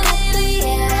see me. Got the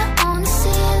mirror on the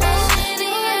ceiling.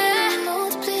 You're in the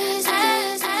mood to please me.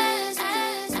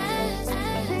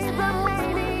 She's a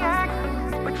maniac,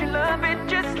 but you love it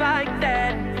just like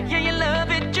that. Yeah, you love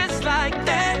it just like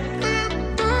that.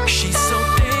 She's so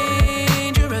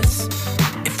dangerous.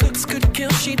 If looks could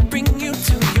kill, she'd bring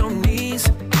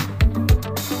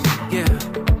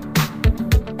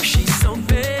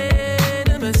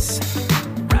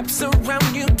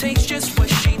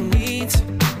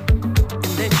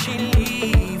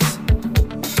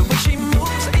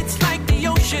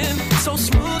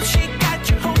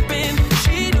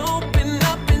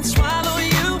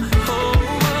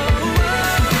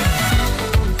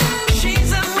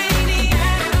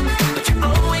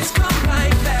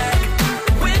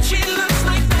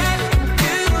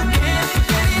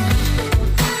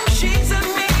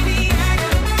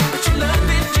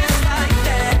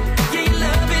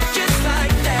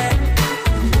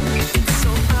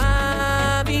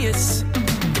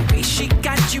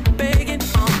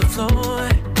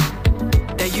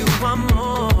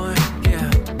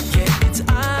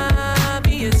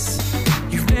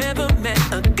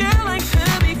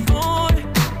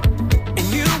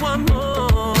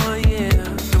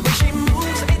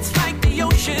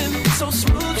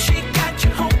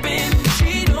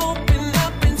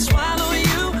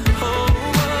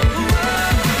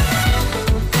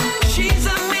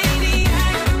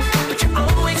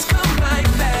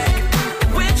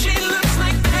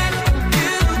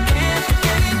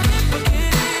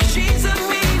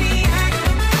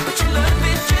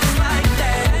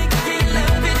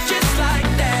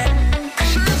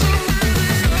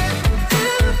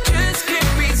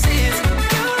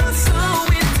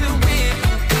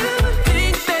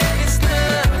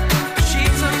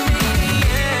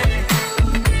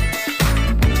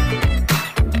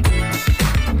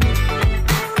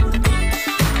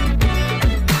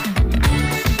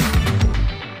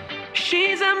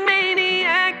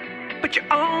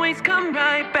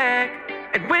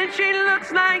And when she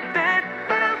looks like that,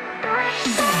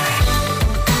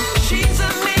 she's a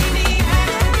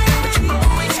maniac, but you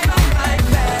always come right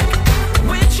back.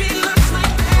 When she looks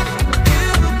like that, you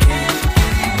can't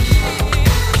get.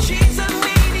 She's a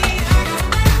maniac,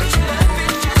 but you love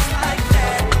it just like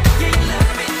that. Yeah, you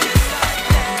love it just like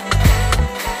that.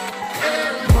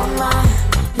 Woman,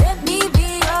 let me be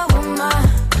your woman.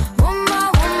 Woman,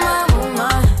 woman,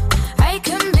 woman. I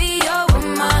can be your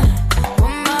woman.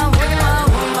 Woman, woman,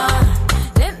 woman.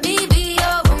 Let me be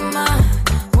your woman.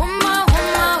 Woman,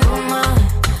 woman, woman.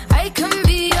 I can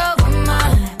be your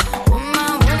woman.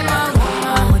 Woman, woman,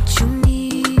 woman. What you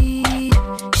need?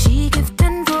 She give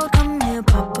tenfold, come here,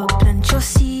 Papa, plant your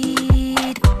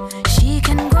seed. She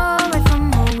can grow right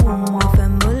from a womb of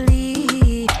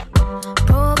family.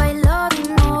 Provide love you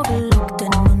overlooked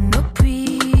and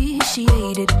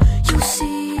unappreciated. You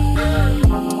see,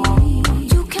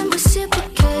 you can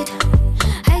reciprocate.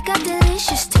 I got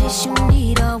delicious taste. You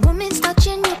need a woman's touch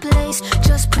in your place.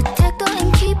 Just protect her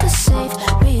and keep her safe.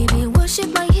 Baby,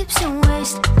 worship my hips and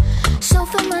waist. So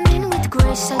feminine with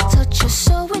grace. I touch your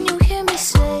soul when you hear me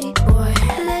say, boy,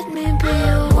 let me be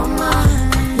your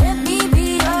woman. Let me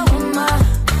be your woman.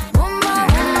 Woman,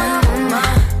 woman,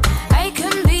 woman. I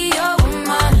can be your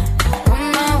woman.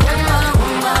 Woman, woman,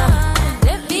 woman.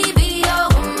 Let me be your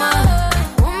woman.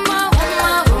 Woman,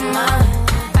 woman, woman.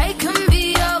 I can be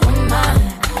your woman.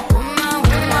 Woman,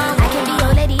 woman, I can be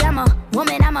your lady, I'm a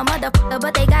woman, I'm a motherfucker,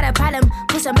 but they got a problem.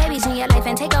 Put some babies in your life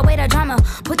and take away the drama.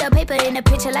 Put the paper in the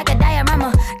picture like a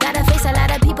diorama. Gotta face a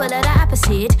lot of people that are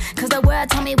opposite. Cause the world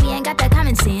told me we ain't got that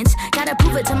common sense. Gotta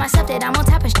prove it to myself that I'm on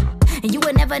top of shit. And you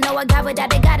would never know a guy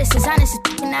without a goddess. Is honest,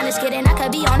 and honest kidding. I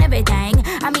could be on everything.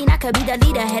 I mean, I could be the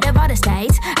leader, head of all the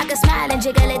states. I could smile and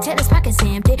jiggle it till his pockets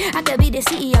empty. I could be the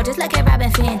CEO, just like a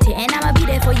Robin Fenty. And I'ma be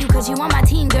there for you, cause you on my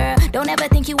team, girl. Don't ever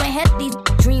think you ain't had these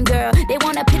dream, girl. They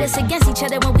wanna pit us against each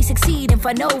other when we succeed. And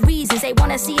for no reasons, they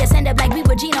wanna see us end up like we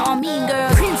Regina or Mean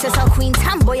Girl. Princess or queen,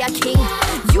 tomboy or king.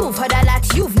 You've heard a lot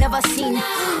you've never seen.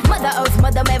 Mother Earth,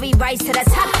 Mother Mary, rise to the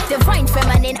top. Divine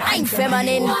feminine, I'm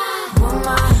feminine.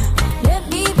 woman. Let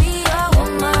me be your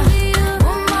woman.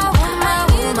 Woman, woman,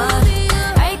 woman.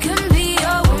 I can be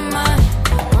your woman.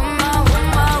 Woman,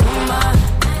 woman, woman.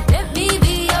 Let me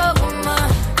be your woman.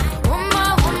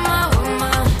 Woman, woman,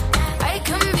 woman. I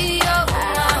can be your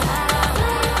woman.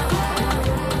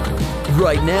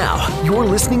 Right now, you're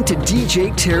listening to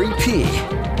DJ Terry P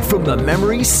from the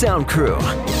Memory Sound Crew.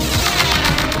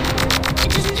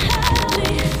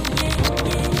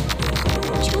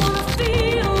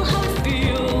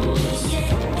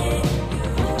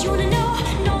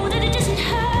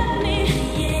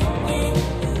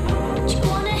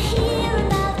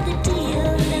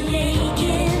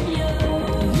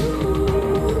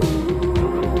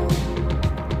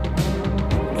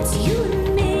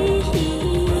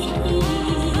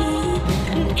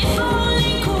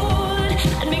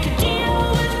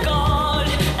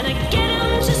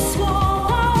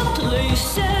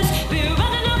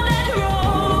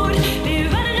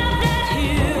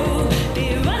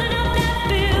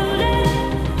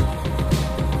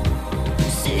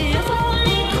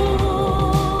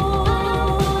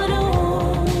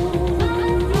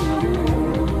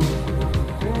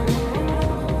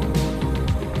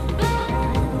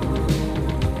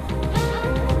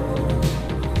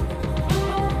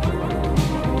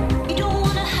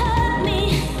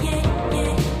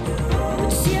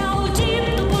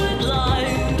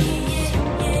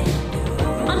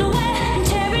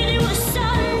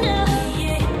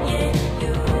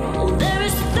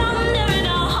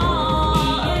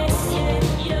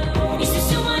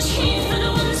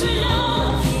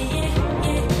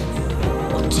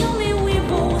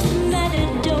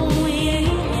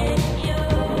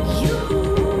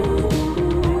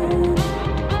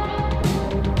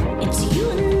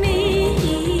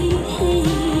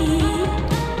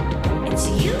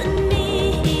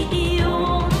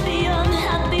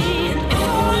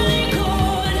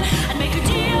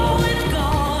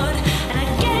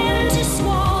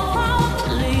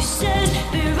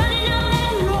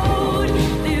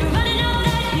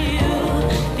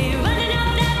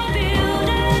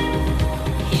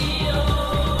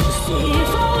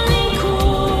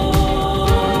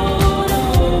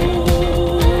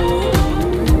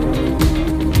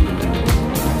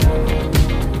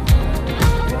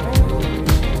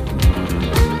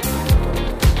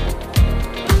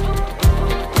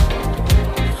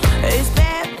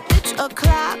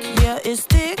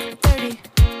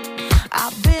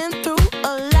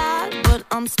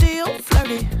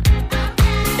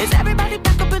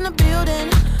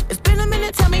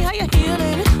 Tell me how you're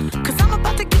healing, 'cause I'm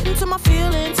about to get into my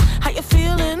feelings. How you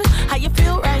feeling? How you feeling?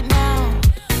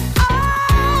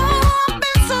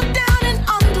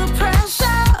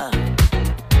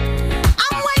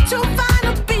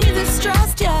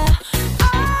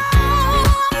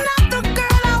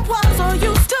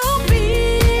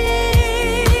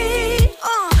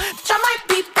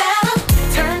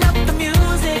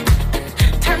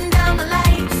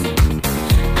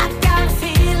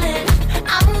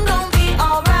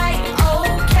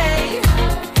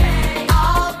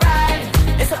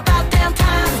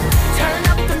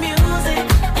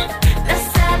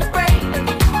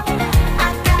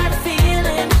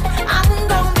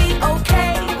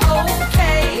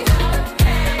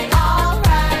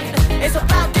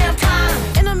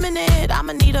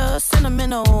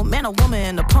 sentimental man or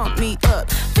woman to pump me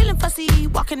up. Feeling fussy,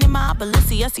 walking in my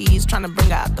Balenciennes, trying to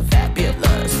bring out the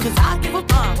fabulous. Cause I give a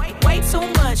fuck way too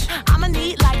much. I'ma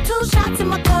need like 2 shots in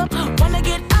my cup. Wanna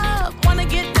get up, wanna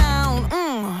get down.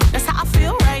 That's how I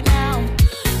feel right now.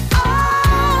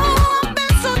 Oh, I've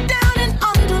been so down and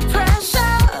under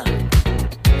pressure.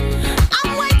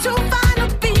 I'm way too fine to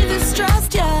be this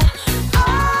stressed, yeah.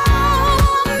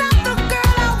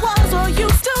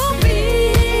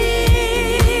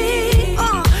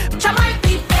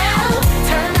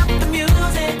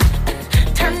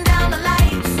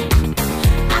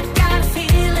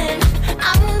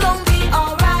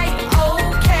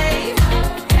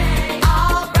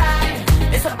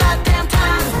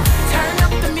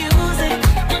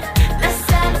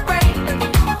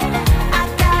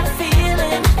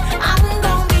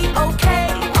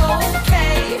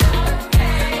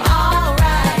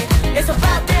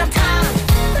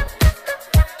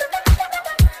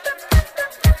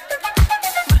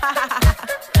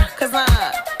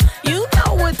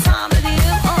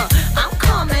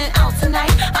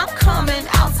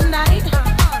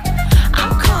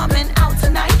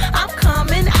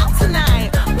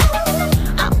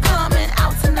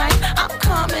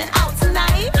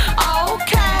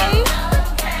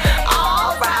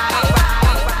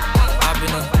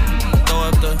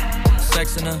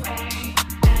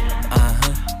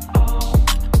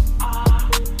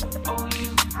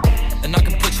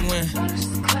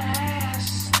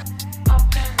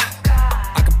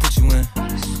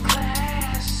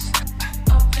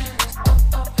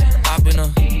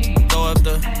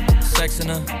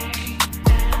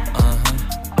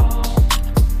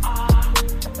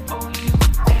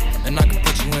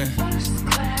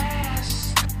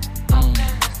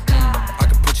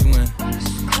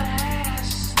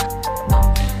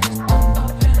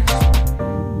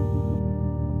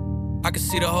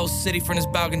 City from this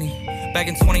balcony. Back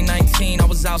in 2019, I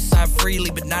was outside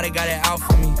freely, but now they got it out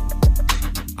for me.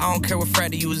 I don't care what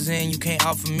frat you was in, you can't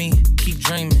out for me. Keep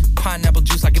dreaming. Pineapple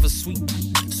juice, I give a sweet.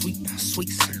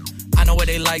 I know what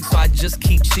they like, so I just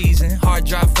keep cheesing. Hard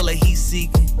drive full of heat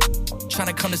seeking.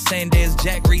 Tryna come the same day as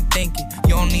Jack, rethinking.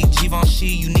 You don't need Givenchy,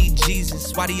 you need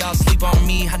Jesus. Why do y'all sleep on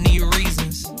me? I need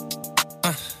reasons.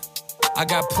 I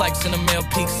got Plex in the mail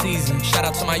peak season. Shout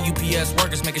out to my UPS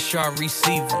workers, making sure I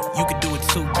receive it. You can do it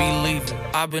too, believe it.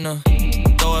 I've been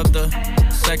throw up the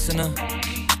sex in her.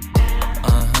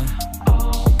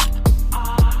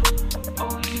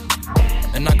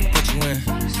 And I can put you in.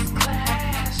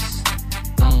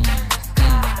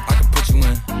 I can put you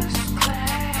in.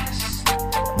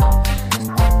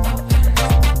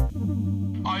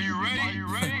 Are you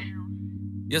ready?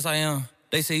 Yes, I am.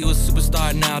 They say you a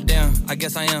superstar now, damn, I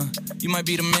guess I am. You might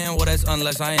be the man, well that's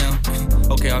unless I am.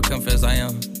 Okay, I'll confess I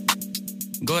am.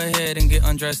 Go ahead and get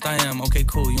undressed, I am. Okay,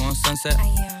 cool, you on Sunset? I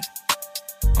am.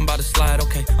 I'm about to slide,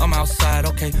 okay, I'm outside,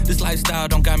 okay. This lifestyle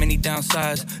don't got many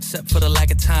downsides. Except for the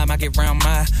lack of time I get around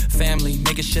my family.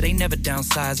 Making sure they never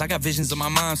downsize. I got visions of my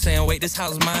mom saying, wait, this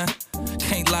house is mine.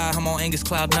 Can't lie, I'm on Angus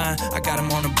Cloud 9. I got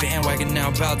him on the bandwagon now,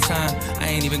 about time. I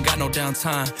ain't even got no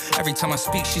downtime. Every time I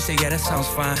speak, she say, yeah, that sounds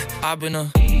fine. I've been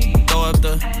throw up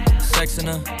the sex in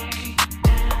her.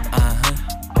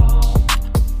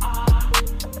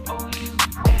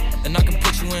 And I can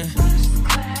put you in.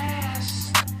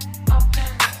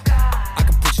 I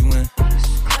can put you in.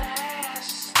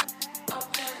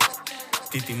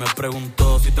 Titi me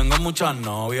preguntó si tengo muchas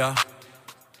novias.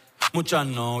 Muchas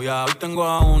novias, hoy tengo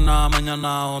a una,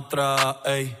 mañana a otra,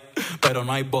 ey. Pero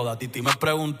no hay boda. Titi me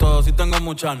preguntó si tengo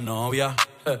muchas novias.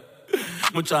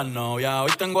 Muchas novias,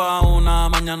 hoy tengo a una,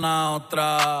 mañana a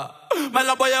otra. Me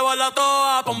las voy a llevar a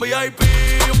todas pa' un VIP,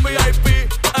 ey.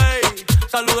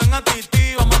 Saluden a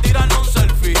Titi, vamos a tirarnos un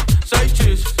selfie. 6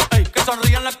 chis, ey. Que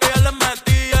sonrían las que ya les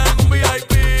metí en un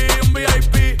VIP,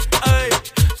 ey.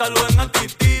 Saluden a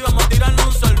Titi, vamos a tirarnos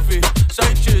un selfie.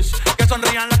 6 chis, que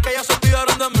sonrían las que ya se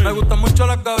olvidaron de mí. Me gustan mucho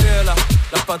las Gabriela,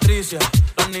 las Patricia,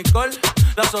 las Nicole,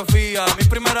 la Sofía. Mi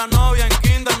primera novia en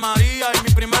Kinder María y mi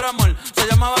primer amor se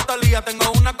llamaba Talía.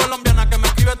 Tengo una colombiana que me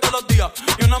escribe todos los días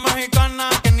y una mexicana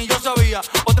que ni yo sabía.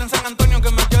 Otra en San Antonio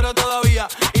que me quiere todavía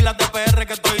y las de PR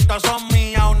que toditas son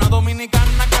mías. Una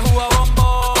dominicana que juega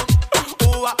bombón,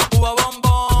 uva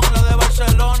bombón. La de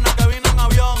Barcelona que vino en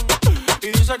avión y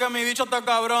dice que mi bicho está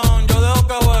cabrón. Yo dejo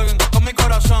que jueguen con mi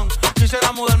corazón.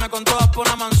 Quisiera mudarme con todas por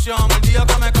una mansión. El día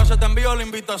que me case te envío la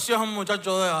invitación,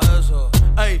 muchacho, deja eso.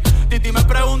 Ey, Titi me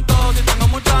preguntó si tengo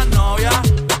muchas novias.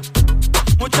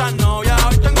 Muchas novias,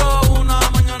 hoy tengo una,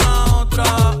 mañana otra,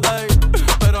 ey.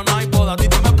 Pero no hay boda.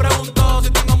 Titi me preguntó si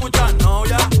tengo muchas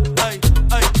novias. Ey,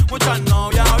 muchas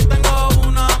novias, hoy tengo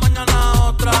una, mañana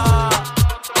otra.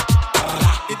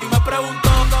 Titi me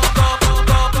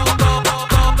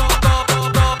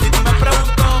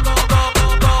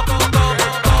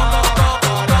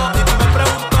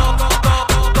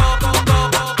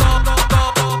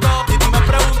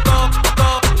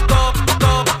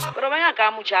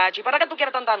acá, muchacho. ¿Y para qué tú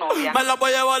quieres tanta novia? Me la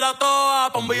voy a llevar a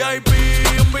todas pa' un VIP,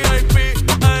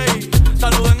 ey.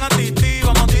 Saluden a Titi,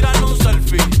 vamos a tirarle un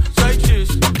selfie. 6 chis,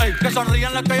 ey. Que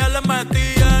sonrían las que ya les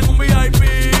metían. Un VIP,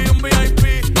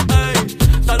 ey.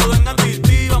 Saluden a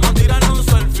Titi, vamos a tirarle un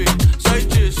selfie. 6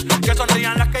 chis, que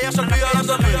sonrían las que ya se olvidaron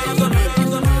de mí.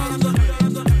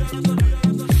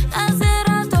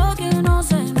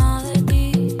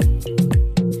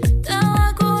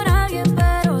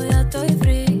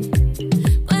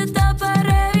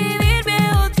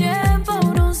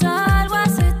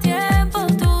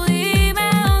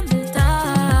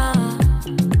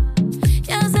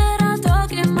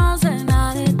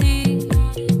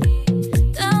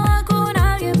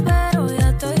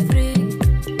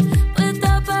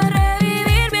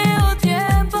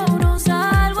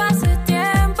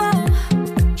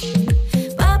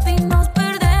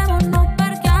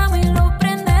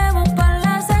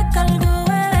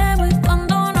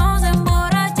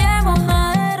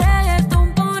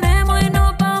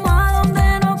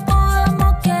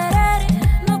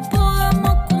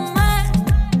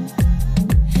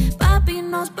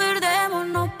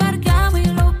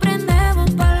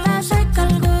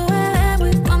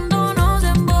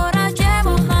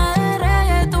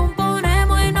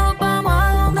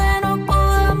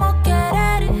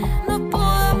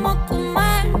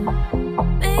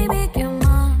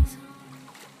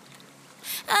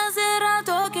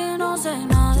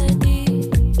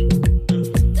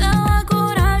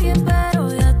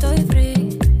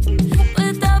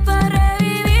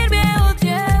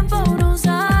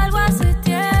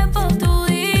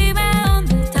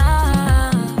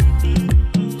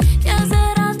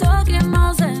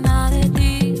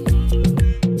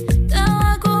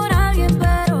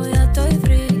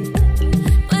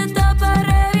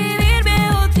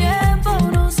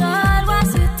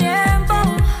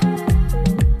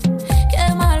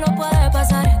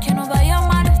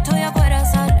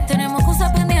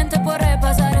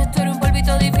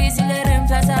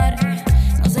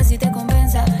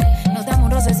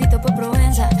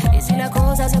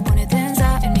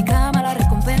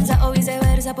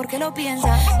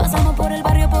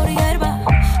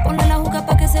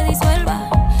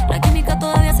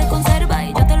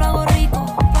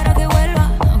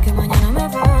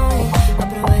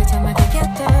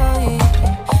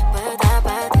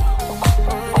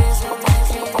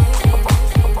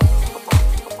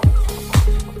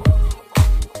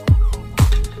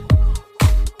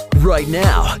 Right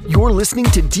now, you're listening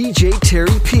to DJ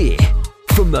Terry P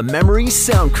from the Memories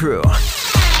Sound Crew.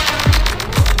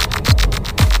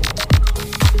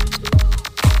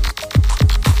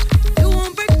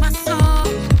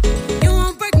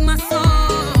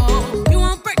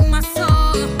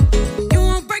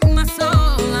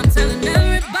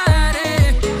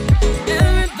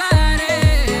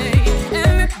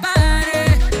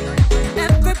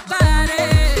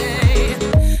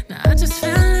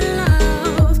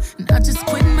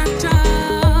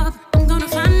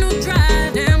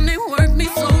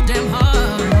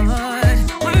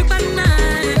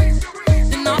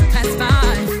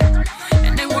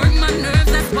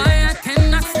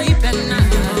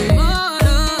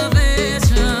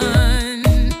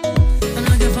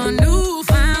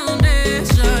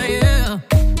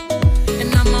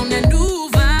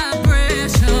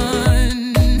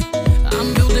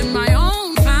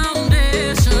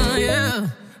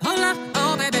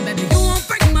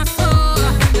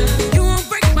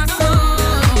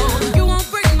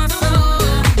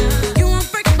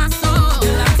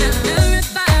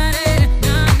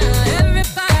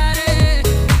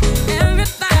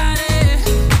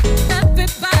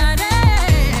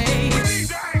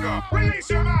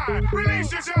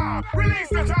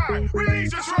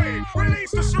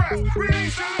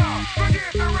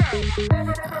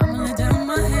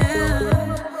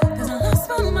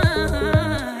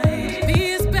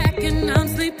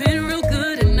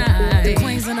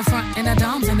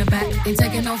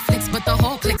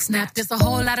 There's a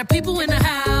whole lot of people in the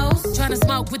house trying to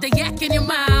smoke with the yak in your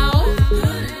mouth.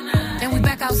 And we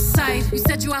back outside. You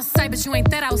said you outside, but you ain't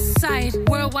that outside.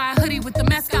 Worldwide hoodie with the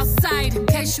mask outside. In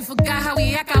case you forgot how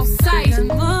we act outside.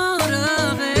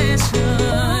 Motivation.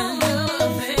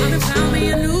 I'm found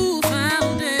me a new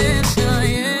foundation,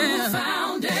 yeah.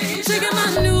 Checking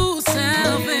my new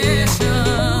salvation.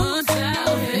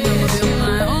 I'ma build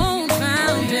my own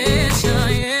foundation,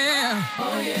 yeah.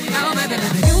 Oh, baby,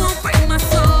 you won't break my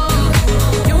soul.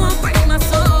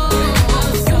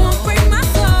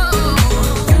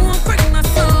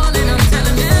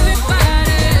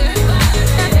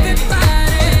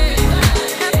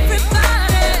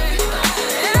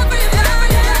 Everybody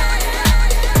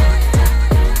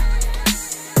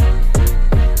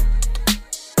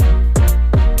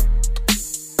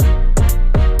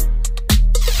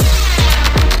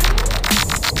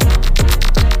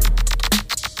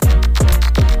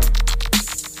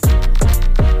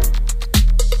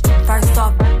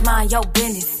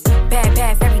Bad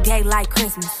bath every day like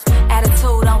Christmas.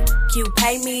 Attitude on you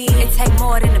pay me. It take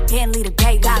more than a Bentley to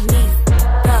date. Got me.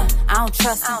 I don't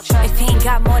trust him. If he ain't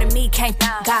got more than me, can't.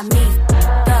 Got me.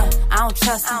 I don't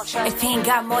trust him. If he ain't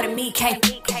got more than me, can't.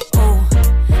 Ooh.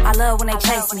 I love when they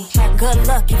chase me. Good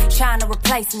luck if you tryna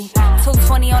replace me.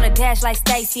 220 on the dash like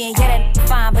Stacy. And yeah, that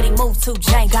fine, but he moved too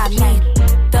jank. Got me.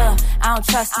 I don't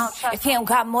trust him. If he don't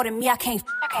got more than me, I can't.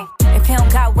 If he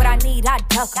don't got what I need, I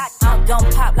duck him. I'm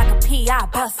gon' pop like a pea, I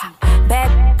bust him.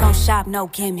 Bad gon' shop, no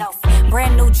gimmicks.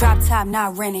 Brand new drop top,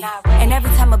 not renting. And every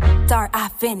time a start, I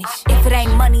finish. If it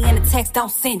ain't money in the text,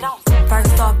 don't send it.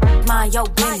 First off, mind your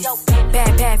business.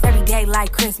 Bad bath every day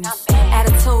like Christmas.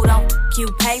 Attitude on you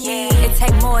pay me. It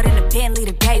take more than a Bentley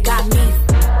to date. Got me.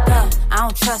 I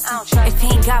don't trust him. If he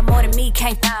ain't got more than me,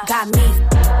 can't. Got me.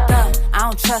 I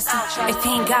don't trust him. If he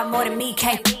ain't got more than me,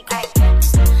 can't.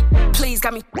 Please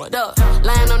got me up.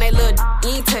 Lying on that little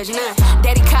you ain't touching none.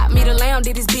 Daddy caught me the lamb,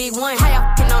 did his big one. How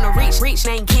y'all f***ing on a reach,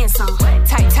 name Kenson.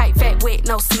 Tight, fat, wet,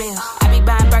 no smell. I be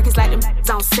buying Birkins like them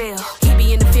on sale. He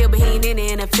be in the field, but he ain't in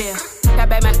the NFL. Got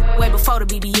back my way before the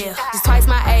BBL. Just twice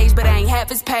my age, but I ain't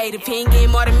half as paid. If he ain't getting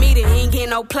more than me, then he ain't getting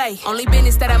no play. Only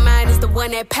business that I mind is the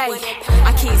one that pay.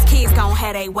 My kids gon'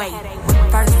 have they way.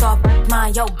 First off,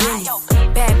 mind your business.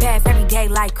 Bad bath every day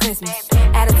like Christmas.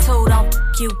 Attitude on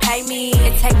you pay me.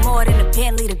 It take more than a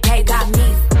Bentley to date. Got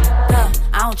me.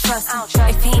 I don't trust him.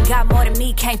 If he ain't got more than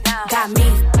me, can't. Got me.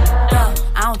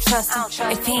 I don't trust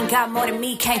him. If he ain't got more than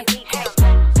me, can't.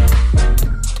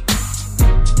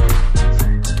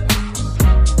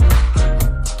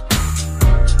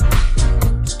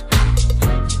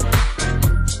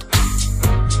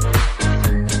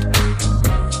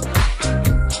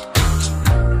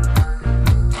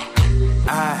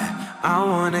 I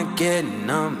wanna get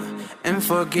numb and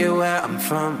forget where I'm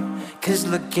from. Cause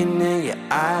looking in your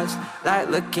eyes, like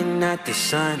looking at the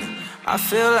sun. I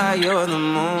feel like you're the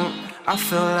moon, I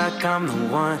feel like I'm the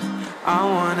one. I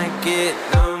wanna get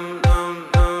numb, numb,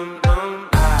 numb, numb.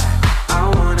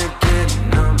 I wanna get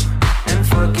numb and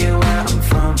forget where I'm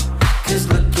from. Cause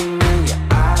looking in your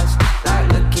eyes, like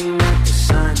looking at the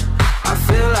sun. I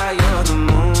feel like you're the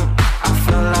moon, I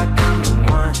feel like I'm the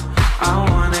one. I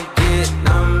wanna get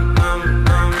numb, numb,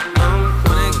 numb, numb.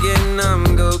 Wanna get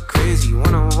numb, go crazy,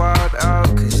 wanna wild out.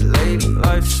 Cause lady,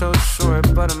 life's so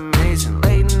short but amazing.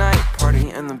 Late night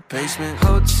party in the basement,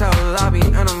 hotel lobby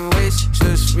and I'm wasted.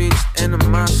 Just reached into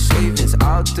my savings,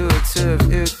 I'll do it too if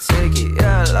you take it.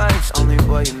 Yeah, life's only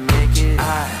what you make it.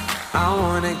 I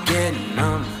wanna get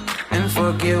numb and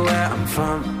forget where I'm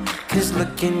from. Cause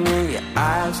looking in your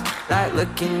eyes, like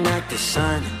looking at the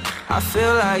sun. I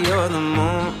feel like you're the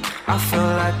moon, I feel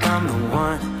like I'm the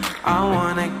one. I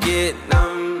wanna get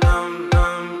numb, numb,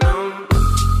 numb, numb.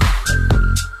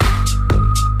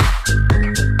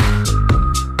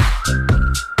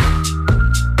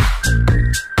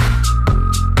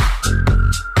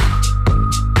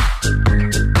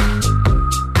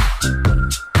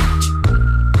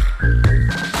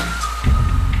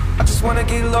 I just wanna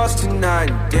get lost tonight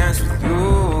and dance with you.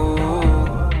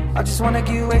 I just wanna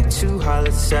get way too high,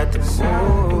 let's set the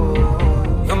mood.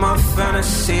 You're my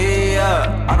fantasy,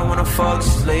 yeah. I don't wanna fall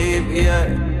asleep, yeah.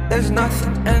 There's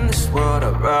nothing in this world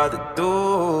I'd rather do.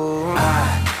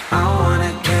 I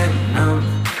wanna get numb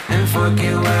and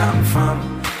forget where I'm from.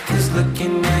 Cause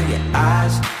looking at your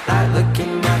eyes, like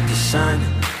looking at the sun.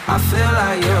 I feel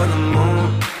like you're the moon,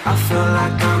 I feel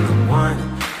like I'm the one.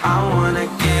 I wanna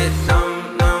get numb.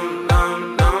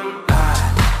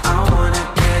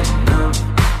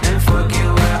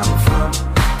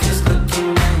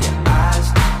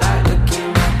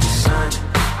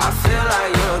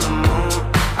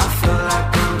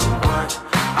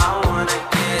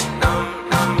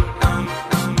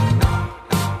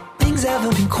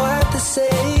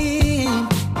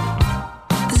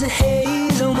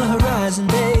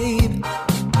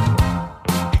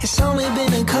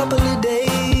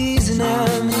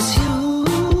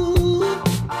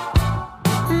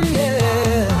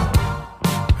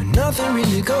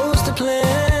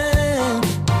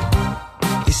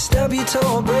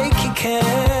 Or break your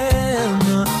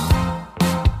camera.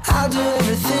 I'll do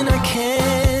everything I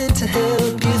can to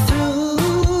help you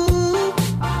through.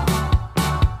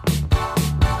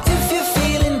 If you're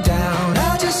feeling down,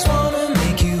 I just wanna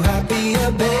make you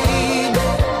happier, baby.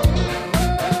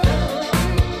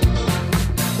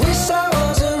 Wish I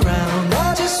was around,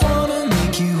 I just wanna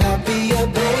make you happier,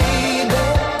 baby.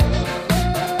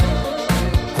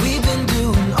 We've been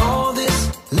doing all this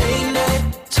late night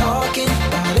talking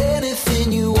about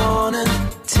anything you wanna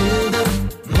till the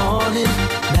morning.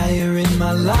 Now you're in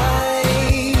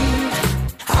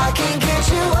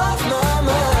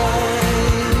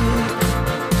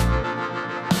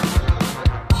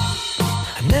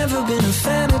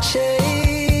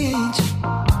change,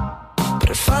 but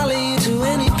I'd follow you to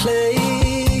any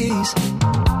place.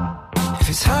 If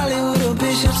it's Hollywood or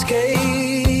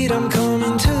Bishopsgate, I'm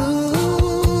coming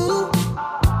too.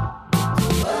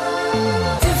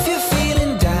 If you're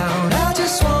feeling down, I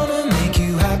just wanna make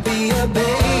you happier,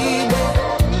 baby.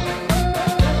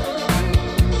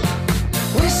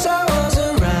 Wish I was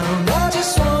around, I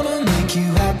just wanna make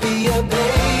you happier,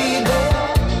 baby.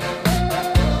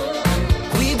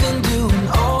 We've been doing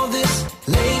all this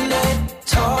late night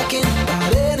talking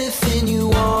about anything you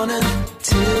wanna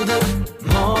till the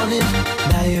morning.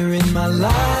 Now you're in my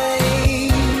life,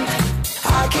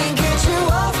 I can't get you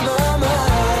off my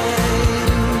mind.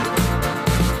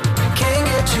 Can't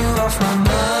get you off my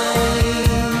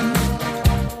mind.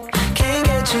 Can't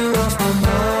get you off my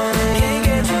mind. Can't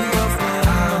get you off my mind.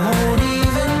 I won't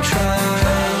even try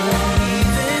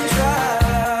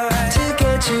to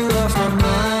get you off my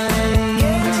mind.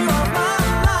 Get you off my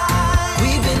mind.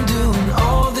 We've been doing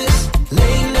all this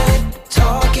late night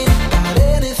talking about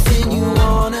anything you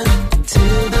wanna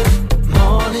till the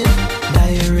morning. Now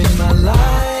you're in my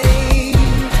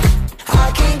life, I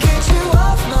can't get you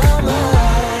off my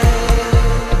mind.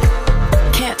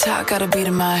 Can't talk, got a beat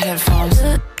in my headphones.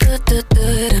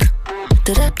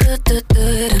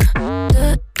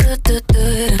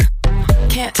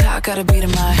 Can't talk, got a beat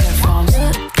in my headphones.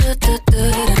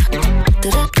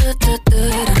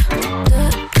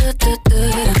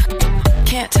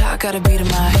 Can't talk, got a beat in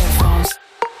my headphones.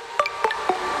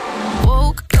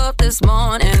 Woke up this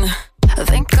morning, I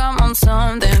think I'm on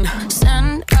something.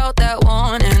 Send out that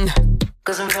warning,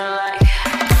 'cause I'm feeling like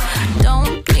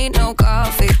don't need no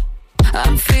coffee.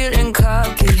 I'm feeling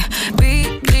cocky,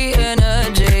 beat the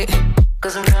energy,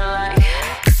 'cause I'm feeling like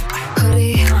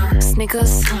hoodie,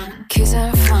 sneakers, keys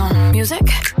and phone, music,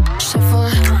 shuffle,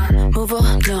 move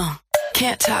along.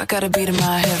 Can't talk, got a beat in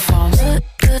my headphones.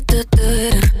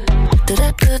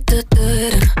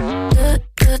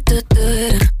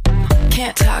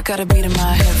 Can't talk, got a beat in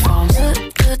my headphones.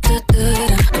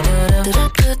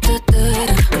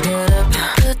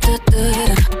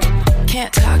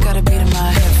 Can't talk, got a beat in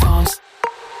my headphones.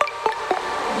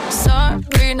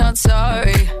 Sorry, not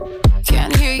sorry.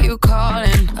 Can't hear you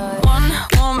calling. One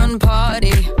woman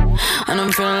party, and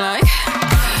I'm feeling like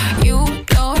you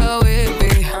know how it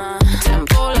be.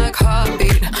 Tempo like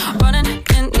heartbeat, running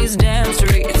in these damn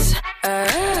streets.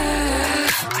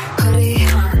 Hoodie,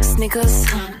 sneakers,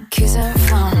 keys and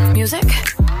phone, music,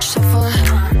 shuffle,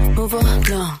 move along.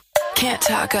 Can't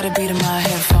talk, got a beat in my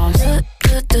headphones.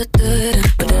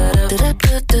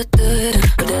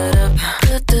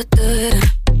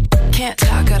 Can't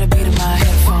talk, got a beat in my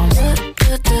headphones.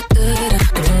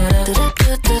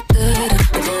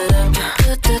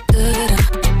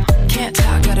 Can't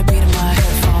talk, got a beat in my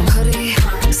headphones. Hoodie,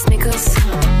 sneakers,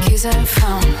 keys and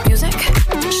phone, music,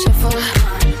 shuffle,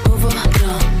 move along.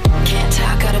 Can't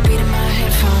talk, got a beat in my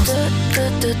headphones.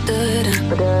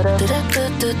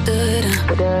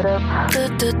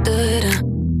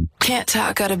 Can't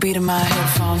talk, got a beat in my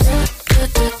headphones.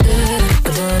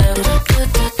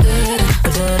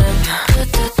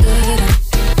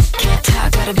 Can't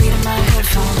talk, got a beat in my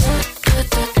headphones.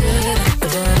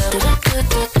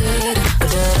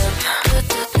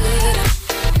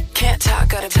 Can't talk,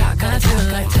 got a talk, got a talk. I feel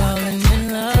like falling in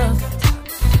love.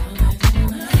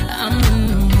 I'm in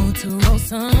the mood to roll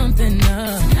something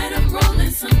up. Tonight I'm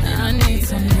rolling something. I need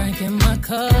some drink in my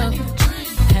cup.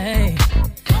 Hey,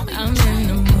 I'm in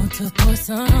the mood to pour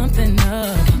something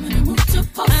up.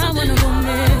 I wanna go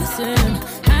missing.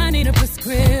 I need a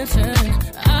prescription.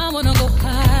 I wanna go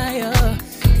higher.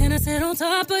 Can I sit on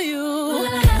top of you?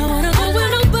 I wanna go where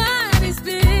nobody's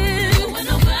been.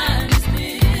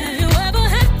 Have you ever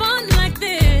had fun like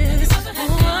this?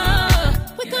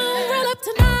 We gon' roll up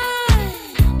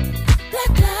tonight.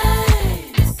 Black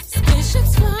lights,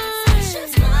 spaceships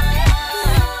fly.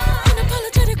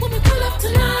 Unapologetic when we pull up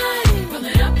tonight. Roll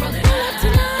it up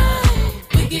tonight.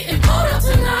 We getting pulled up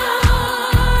tonight.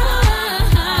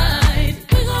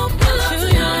 We gon' pull up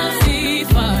tonight. You'll see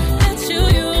fire. At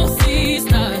you'll see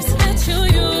stars. At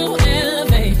you'll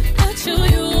elevate. At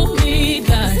you'll meet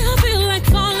God. I feel like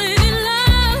falling in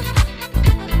love.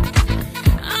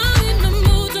 I'm in the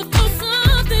mood to pull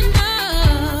something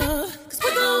up. 'Cause we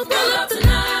gon' pull up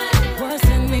tonight. What's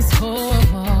in these four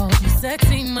walls? You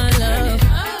sexy, my love.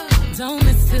 Don't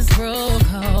miss this roll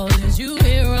call. Did you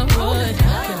hear a word?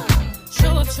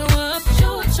 Show up, show up,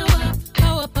 show up, show up.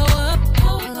 Pow up, pow up,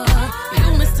 pow up. You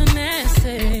Mr.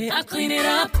 Nasty, I clean it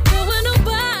up. Go where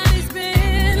nobody's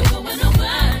been.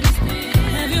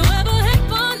 Have you ever had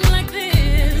fun like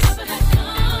this?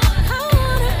 I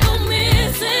wanna go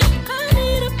missing. I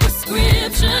need a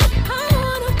prescription. I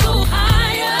wanna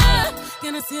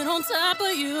on top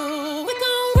of you. We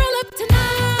gon' roll up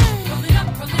tonight. Roll it up,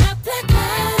 black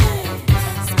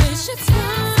lights. Spaceships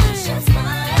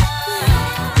fly.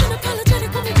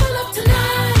 Unapologetic when we pull up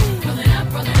tonight. Roll it up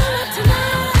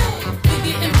tonight. We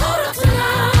getting pulled up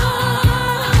tonight.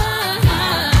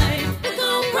 We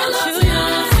gon' roll up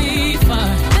tonight. See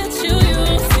fire. Bet you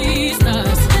see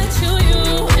stars. Bet you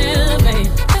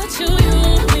elevate. Bet you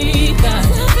need God.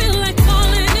 I feel like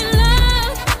falling in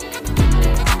love.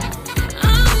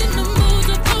 I'm in the mood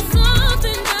to pull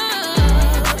something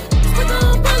up. We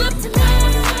gon' roll up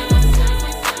tonight.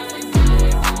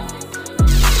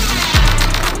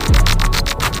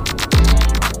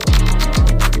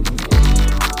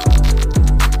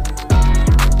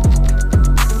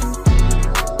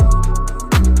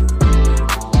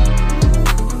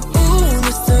 Ooh,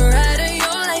 it's the ride of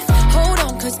your life. Hold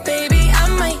on, 'cause baby, I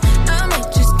might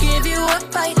just give you a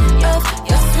bite of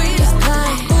your sweetest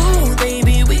pie. Ooh,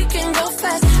 baby, we can go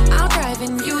fast. I'll drive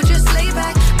and you just lay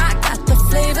back. I got the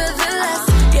flavor, the last,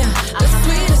 yeah, the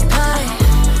sweetest pie.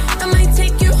 I might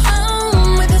take you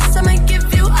home with us. I might give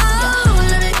you all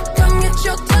of it. Come get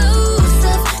your dose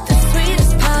of the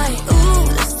sweetest pie. Ooh,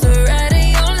 it's the ride of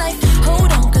your life.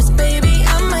 Hold on, 'cause baby,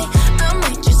 I might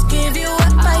just give you a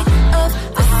bite of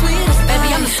the sweetest pie. Baby,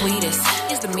 I'm the sweetest.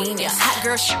 It's the meanest. Hot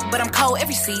girl shit, but I'm cold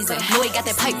every season. Louis got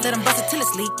that pipe, let him bust it till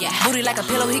it's leak. Yeah. Booty like a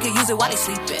pillow, he could use it while he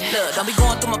sleeping. Look, don't be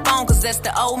going through my phone, 'cause that's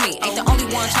the old me. Ain't the only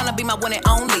one tryna be my one and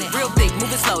only. Real thick,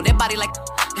 moving slow, that body like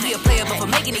he a player, but for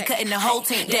making it, cutting the whole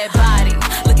team. That body,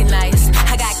 looking nice.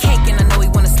 I got cake and I know he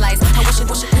wanna slice. I wish it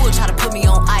would try to put me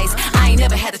on ice. I ain't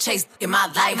never had to chase in my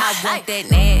life. I want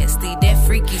that nasty, that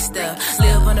freaky stuff.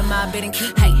 Live under my bed and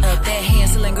keep me up. That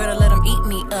hand-selling girl to let him eat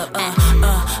me up.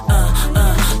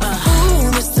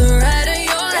 Ooh, it's the ride of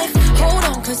your life. Hold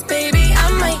on, 'cause baby, I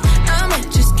might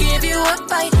just give you a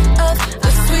bite of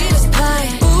the sweetest pie.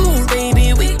 Ooh,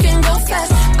 baby, we can go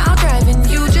fast. I'll drive and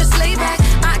you just lay back.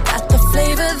 I got the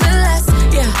flavor, the last,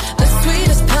 yeah, the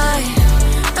sweetest pie.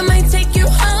 I might take you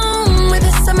home with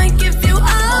us. I might give you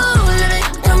all of it.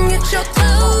 Come get your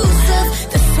dose of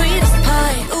the sweetest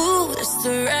pie. Ooh, it's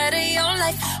the ride of your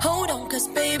life. Hold on, 'cause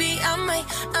baby, I might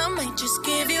just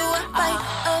give you a bite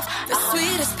of the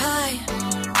sweetest pie.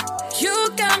 You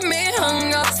got me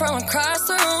hung up from across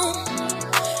the room.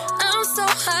 I'm so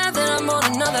high that I'm on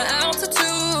another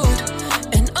altitude.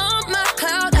 And on my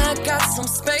cloud, I got some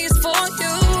space for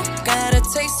you. Got a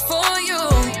taste for you.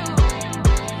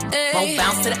 Hey. Won't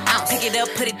bounce to the ounce. Pick it up,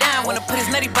 put it down. Wanna put his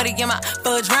nutty buddy in my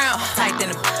fudge round. Tight than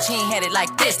the she ain't had it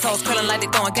like this. Toes curling like they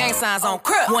throwing gang signs on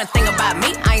crib. One thing about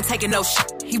me, I ain't taking no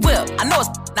shit. He will. I know it's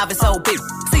now it's so big.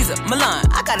 Caesar, Milan,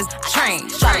 I got his train.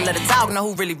 Try to let a dog know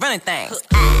who really running things.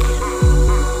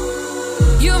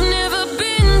 You've never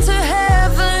been to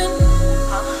heaven,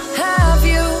 have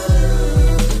you?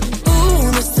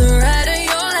 Ooh, it's the ride of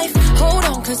your life. Hold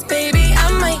on, 'cause baby, I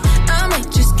might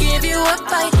just give you a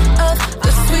bite of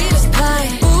the sweetest pie.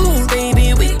 Ooh,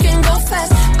 baby, we can go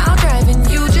fast. I'll drive and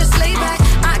you just lay back.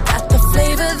 I got the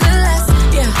flavor, the last,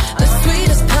 yeah, the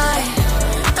sweetest pie.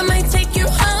 I might take you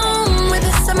home with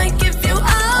us. I might give you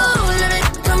all of it.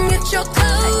 Come get your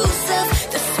dose of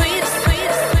the sweetest,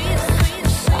 sweetest, sweetest,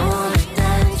 sweetest.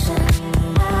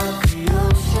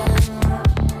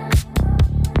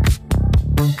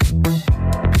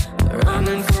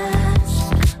 Running fast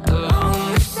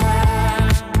along the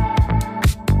side.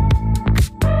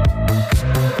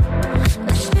 A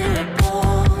spirit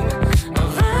born of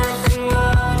earth and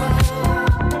water.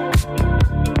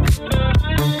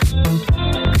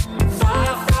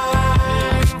 Fire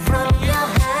flying from your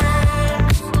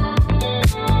hands.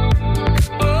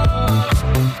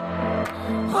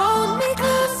 Hold me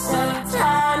closer,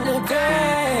 time to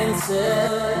dance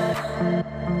it.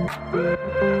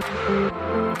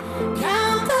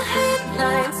 Count the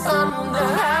headlights on the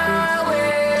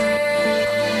highway.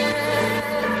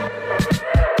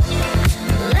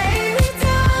 Lay me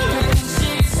down in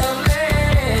sheets of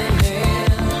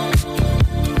linen.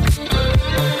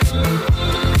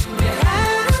 You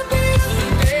had a busy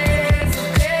day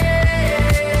today.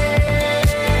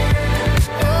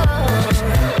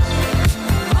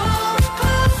 Hold me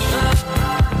closer.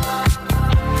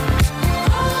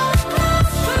 Hold me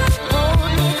closer.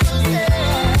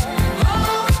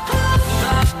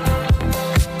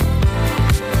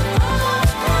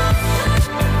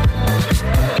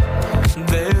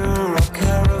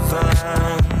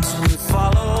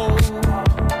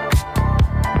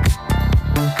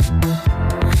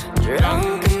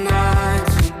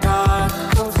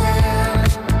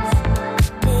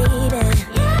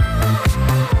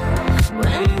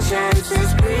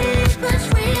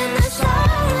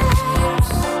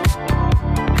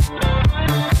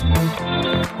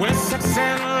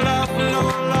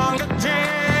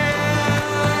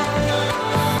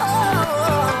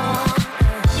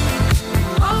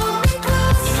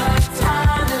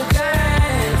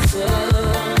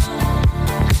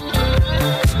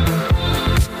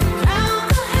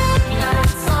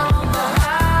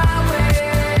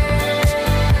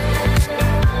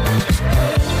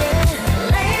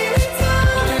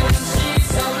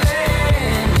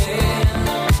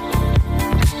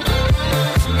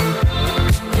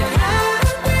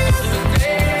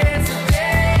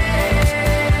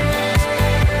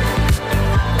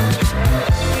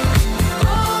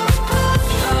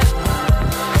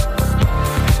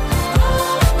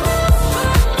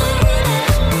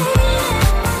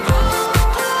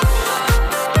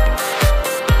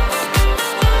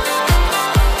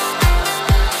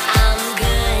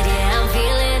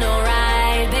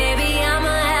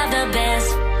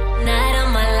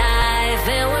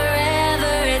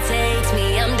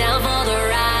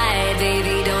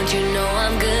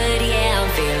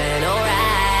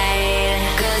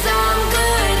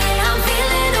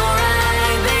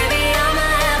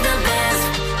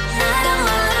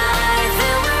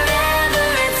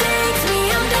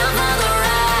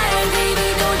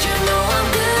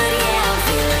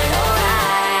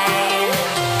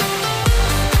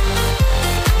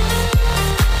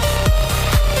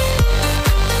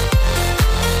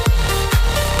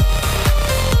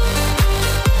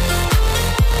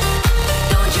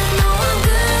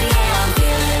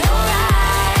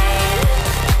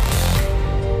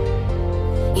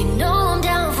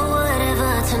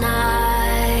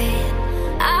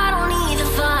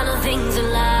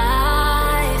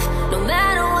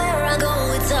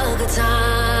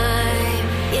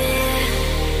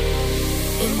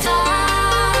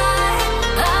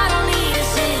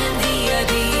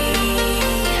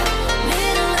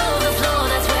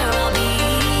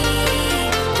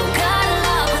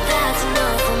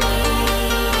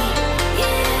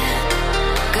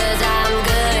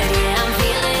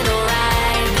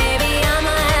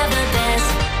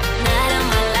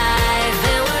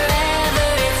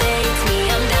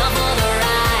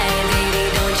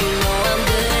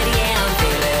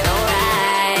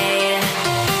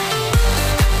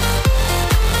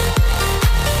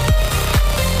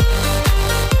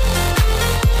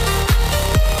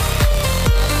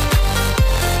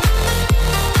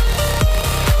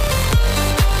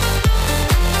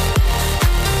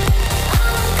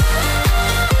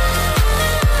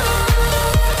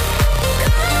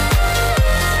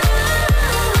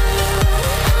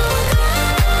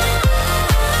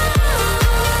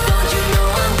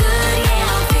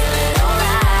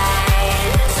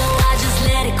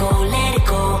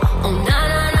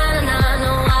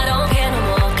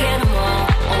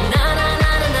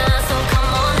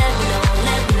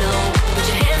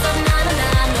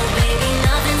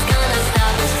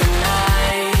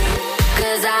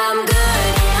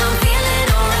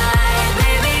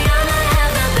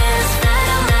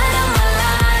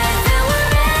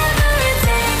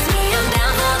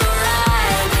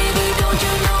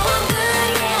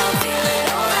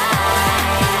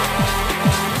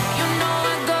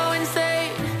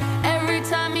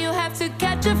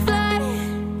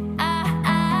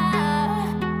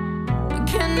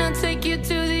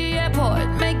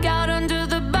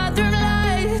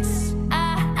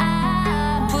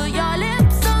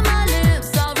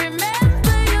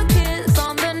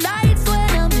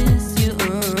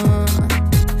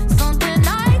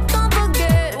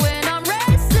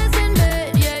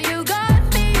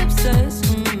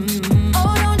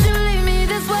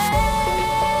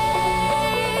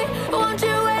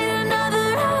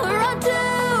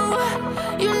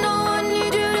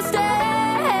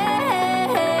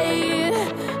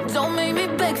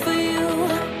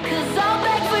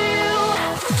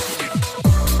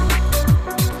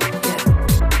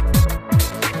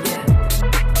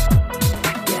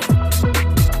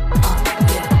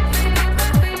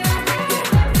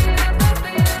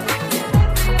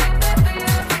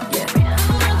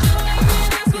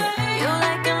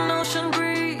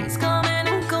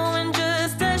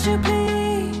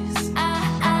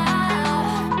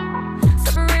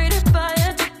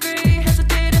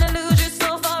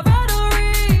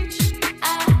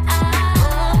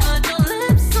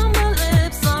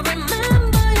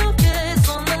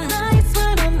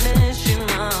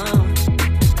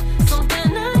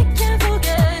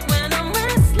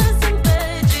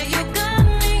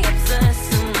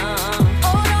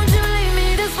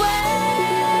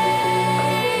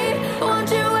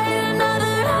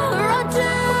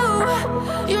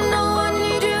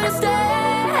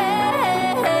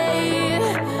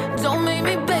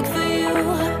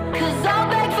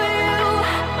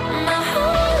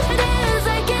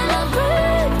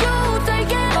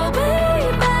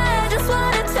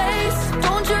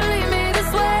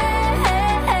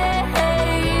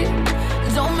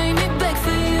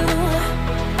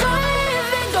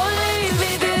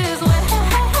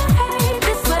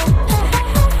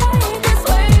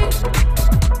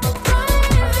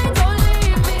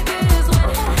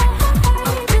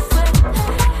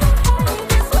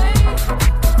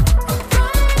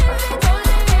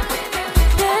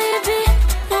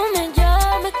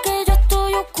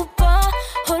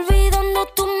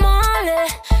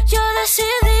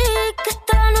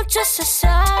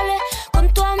 sale.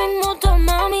 Con toda mi moto,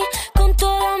 mami, con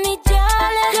todas mis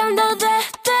yales. Yo ando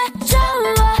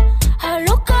despechada, a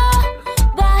loca.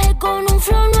 Bajé con un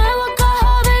flow nuevo,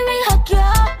 caja, baby,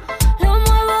 hackeado. Lo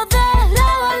muevo de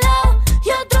lado a lado y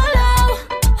otro lado.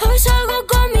 Hoy salgo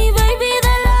con mi baby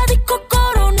de la disco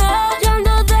Corona. Yo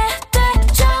ando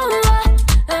despechada,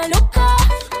 a loca.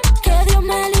 Que Dios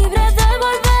me libre de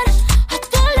volver a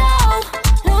tu lado.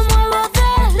 Lo muevo de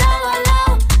lado a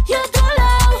lado y otro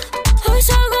lado. Hoy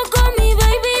salgo con mi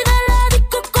baby de la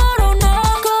disco Corona.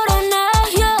 Corona,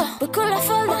 yeah. Voy con la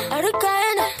falda, aro y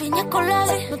cadena, piña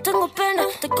colada, no tengo pena.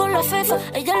 Estoy con la fefa,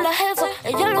 ella es la jefa.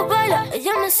 Ella lo baila,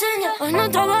 ella me enseña. Hoy no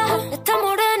trabaja, está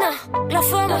morena. La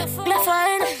fama, la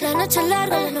faena. La noche es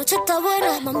larga, la noche está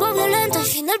buena. Mambo violento, el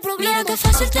fin del problema. Mira que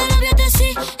fácil te lo voy a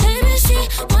decir. ABC,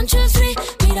 1, 2, 3.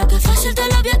 Mira que fácil te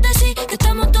lo voy a decir. Que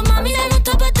estamos tu mami, ya no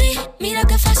está para ti. Mira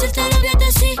que fácil te lo voy a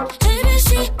decir.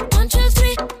 ABC, 1, 2,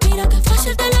 3. Mira que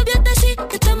fácil te lo voy a decir.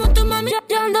 Que estamos tu mami,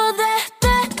 ya ando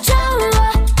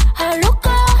despechada, a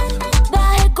loca.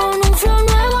 Bajé con un flow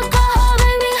nuevo, caja,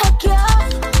 baby, hackeado.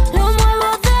 Lo muevo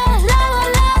de lado a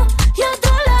lado y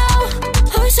otro lado.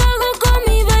 Hoy salgo con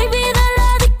mi baby de la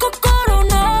disco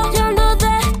Corona. Yo ando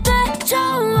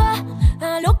despechada, a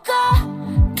loca.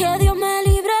 Que Dios me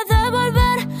libre de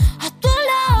volver a tu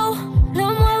lado. Lo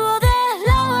muevo de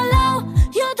lado a lado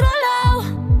y otro lado.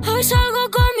 Hoy salgo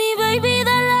con mi baby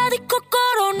de la disco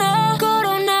Corona.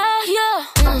 Corona, yeah.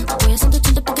 Voy a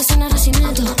 180 porque suena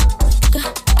racimiento.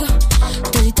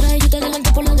 Te distrae, yo te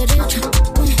adelanto por la derecha.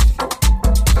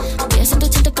 Voy a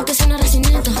 180 porque suena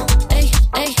racimiento. Ey,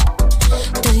 ey.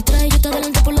 Te distrae, yo te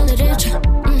adelanto por la derecha.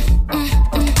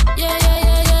 Yeah, yeah,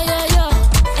 yeah, yeah, yeah, yeah.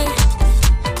 Ey.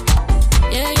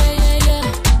 Yeah, yeah, yeah, yeah.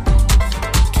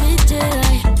 Kid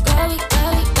Jedi, Gaby,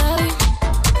 Gaby, Gaby.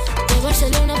 De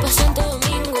Barcelona pa' Santo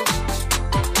Domingo.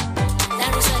 La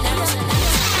Rosa, la Rosa, la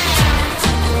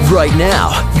Rosa. Right now,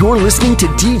 you're listening to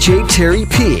DJ Terry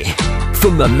P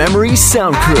from the Memory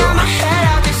Sound Crew.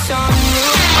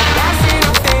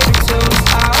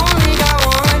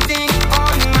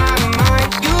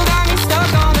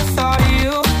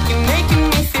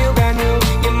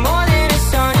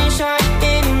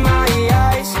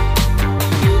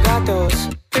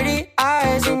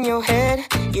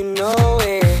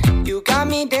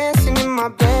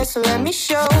 So let me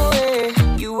show it.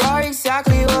 You are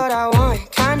exactly what I want.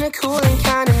 Kinda cool and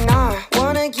kinda not.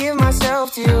 Wanna give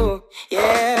myself to you.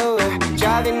 Yeah, we're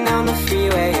driving down the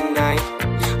freeway at night.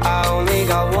 I only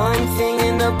got one thing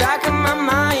in the back of my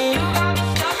mind.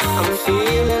 I'm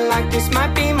feeling like this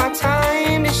might be my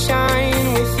time to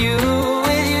shine with you,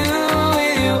 with you,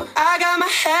 with you. I got my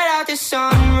head out the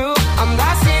sunroof. I'm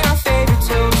blasting our favorite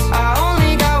tunes. I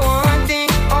only got one thing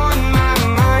on my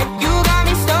mind. You got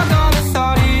me stuck on the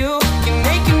thought of you. You're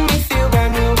making me feel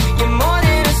brand new. You're more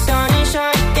than a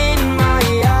sunshine in my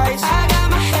eyes. I got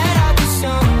my head out the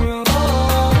sunroof.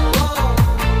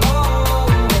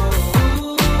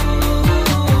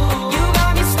 You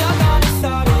got me stuck on the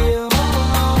thought of you.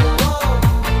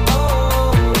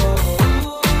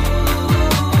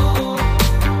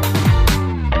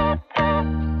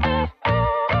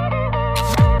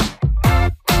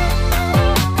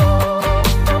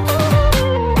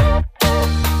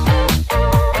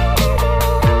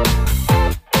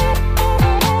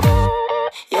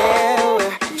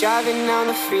 Driving down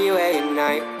the freeway at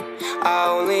night. I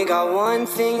only got one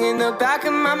thing in the back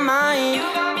of my mind.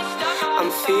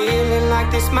 I'm feeling like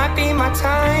this might be my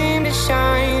time to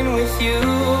shine with you,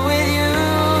 with you,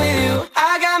 with you.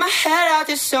 I got my head out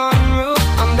the sunroof.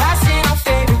 I'm blasting our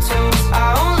favorite tunes.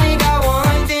 I only got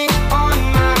one thing on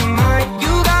my mind.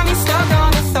 You got me stuck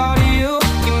on the thought of you.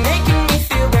 You're making me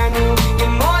feel brand new.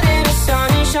 You're more than a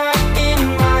sunshine in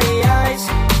my eyes.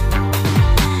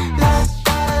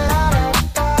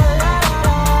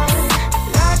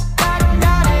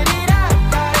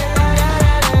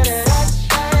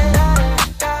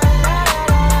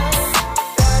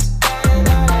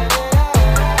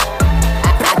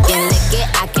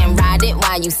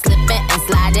 You slipping and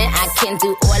sliding, I can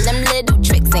do all them little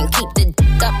tricks and keep the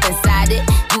dick up inside it.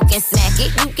 You can smack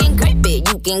it, you can grip it,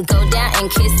 you can go down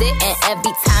and kiss it. And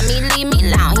every time he leave me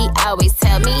alone, he always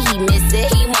tell me he miss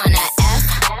it. He wanna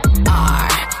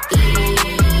F-R-E-A-K,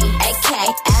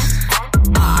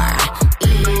 F-R-E-A-K,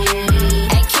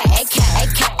 A-K,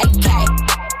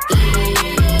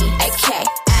 A-K,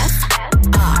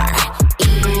 F-R-E-A-K.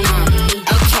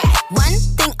 One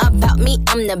thing about me,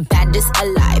 I'm the baddest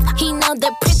alive. He know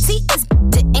the prettiest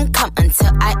didn't come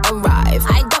until I arrive.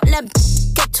 I don't let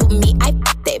get to me, I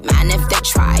they man if they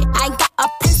try. I got a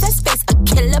princess face, a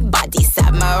killer body,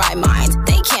 samurai mind.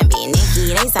 They can't be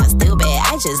Nikki, they sound stupid.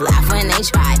 I just bitches laugh when they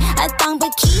try. A thong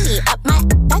bikini up my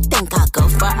I think I'll go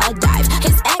for a dive.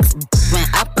 His ex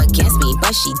went up against me,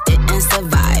 but she didn't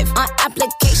survive. On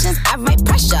applications, I write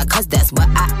pressure, cause that's what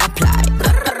I apply.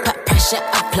 Pressure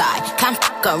apply, can't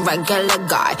fuck a regular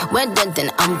guy. Wetter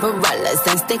than umbrellas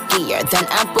and stickier than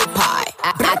apple pie.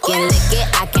 I can lick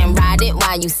it, I can ride it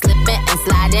while you slipping and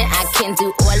sliding. I can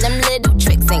do all them little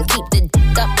tricks and keep the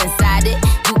dick up inside it.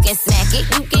 You can smack it,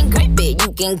 you can grip it,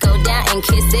 you can go down and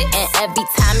kiss it. And every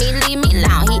time he leave me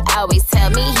alone, he always tell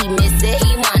me he miss it.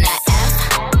 He wanna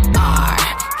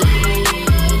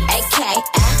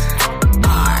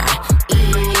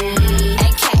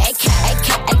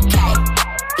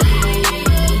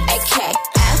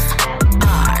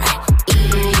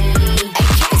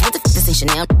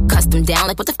Chanel, custom down,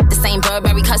 like what the f, the same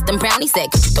Burberry custom brown. He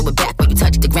said, could you throw it back when you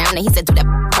touch the ground? And he said, do that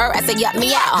her. I said, yup, me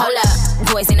out, hold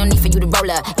up. Boys, ain't no need for you to roll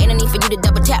up, ain't no need for you to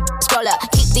double tap, scroll up.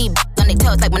 Keep these on their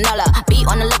toes like Manola. Be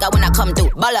on the lookout when I come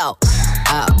through, bolo.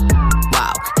 Oh,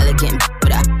 wow, elegant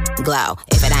with a glow.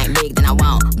 If it ain't big, then I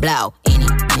won't blow. Any,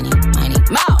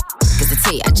 more. Cause the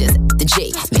T, I just the G.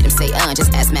 Made him say,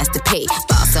 just ask Master P.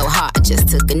 Ball so hard, I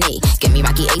just took a knee. Give me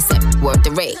Rocky ASAP, worth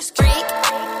the rate.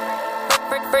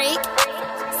 Freak.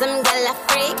 Some gala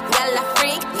freak.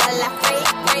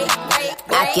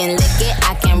 I can lick it,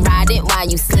 I can ride it while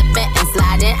you slipping and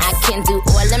sliding. I can do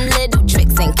all them little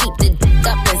tricks and keep the dick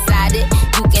up inside it.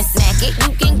 You can smack it,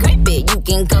 you can grip it, you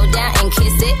can go down and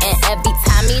kiss it. And every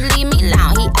time he leave me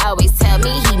alone, he always tell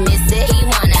me he miss it. He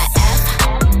wanna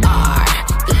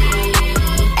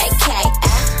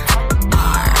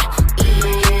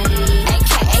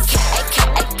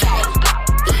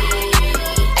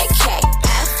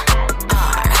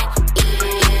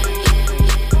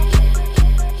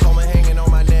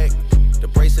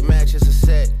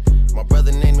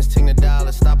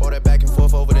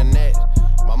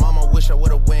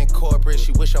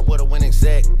she wish I would've went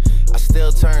exec. I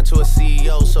still turn to a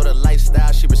CEO, so the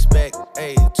lifestyle she respect.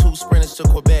 Ayy, 2 sprinters to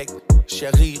Quebec.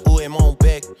 Cherie, où est mon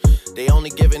bec? They only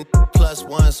giving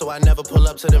 +1, so I never pull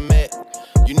up to the Met.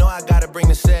 You know I gotta bring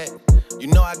the set. You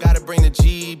know I gotta bring the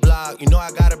G block. You know I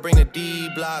gotta bring the D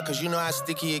block. Cause you know how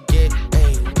sticky it get.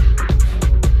 Ayy.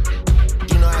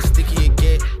 You know how sticky it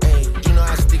get. Ayy. You know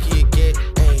how sticky it get.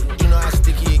 Ayy. You know how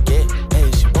sticky it get.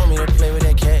 Ayy. She want me to play with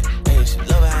that cat. Ayy. She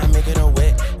love how I make it all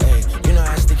wet. You know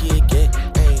how sticky it get,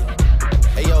 ayy.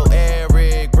 Hey yo,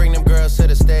 Eric, bring them girls to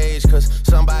the stage, cause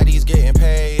somebody's getting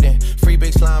paid. And free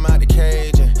big slime out the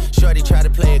cage. And shorty tried to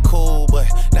play it cool, but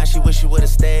now she wish she would've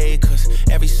stayed. Cause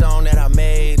every song that I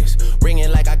made is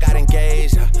ringing like I got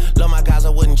engaged. I love my guys, I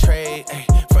wouldn't trade,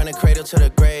 ayy. From the cradle to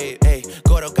the grave, ayy.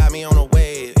 Gordo got me on a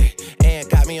wave, ayy. And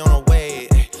got me on a wave,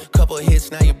 ayy. Couple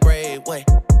hits, now you brave, wait.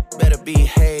 Better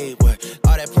behave, what?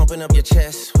 All that pumping up your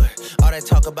chest, what? All that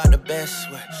talk about the best,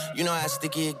 what? You know how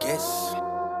sticky it gets.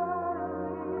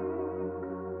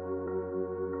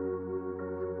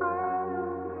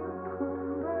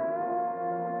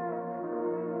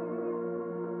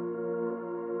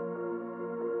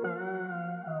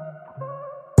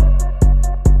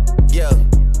 Yeah,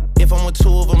 if I'm with 2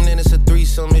 of them, then it's a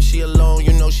threesome. If she alone,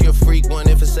 you know she a freak one.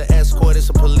 If it's an escort, it's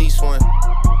a police one.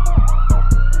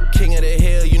 King of the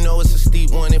hill, you know it's a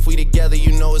steep one. If we together,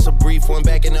 you know it's a brief one.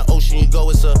 Back in the ocean, you go,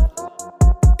 it's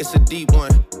a deep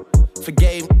one.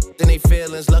 Forgave then they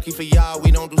feelings. Lucky for y'all, we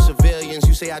don't do civilians.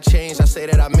 You say I changed, I say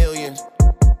that I millions.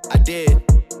 I did.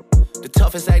 The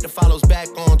toughest act that follows back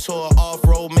on tour.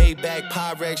 Off-road, Maybach,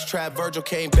 Pyrex, Trap, Virgil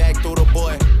came back through the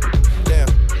boy. Damn,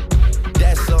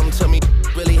 that's something to me.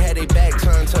 Really had they back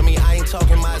turned to me. I ain't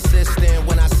talking my assistant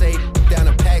when I say down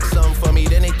to pack something for me.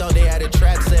 Then they thought they had a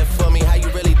trap set for me. How you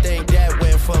really think that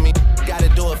went for me? Gotta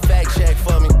do a fact check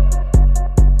for me.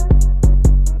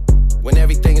 When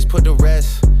everything is put to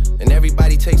rest, and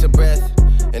everybody takes a breath,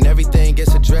 and everything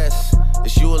gets addressed,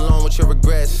 it's you alone with your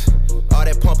regrets. All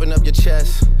that pumping up your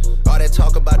chest, all that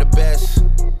talk about the best.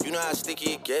 You know how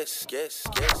sticky it gets.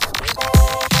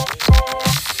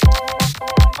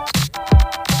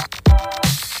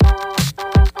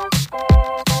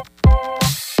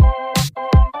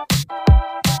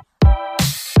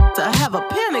 To have a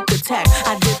panic attack,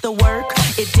 I did the work,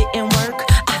 it didn't work.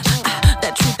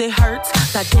 That truth, it hurts,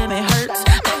 that damn it hurts.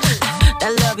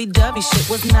 That lovey-dovey shit,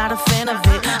 was not a fan of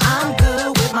it. I'm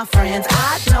good with my friends,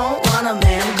 I don't want a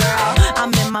man, girl.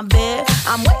 I'm in my bed,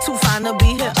 I'm way too fine to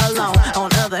be here alone. On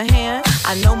the other hand,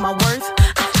 I know my worth,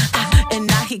 and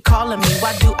now he calling me.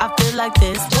 Why do I feel like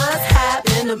this? What's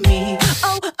happening to me?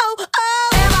 Oh,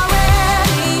 am I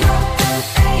ready?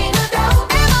 Ain't no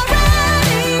doubt. Am I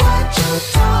ready? What you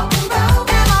talking about?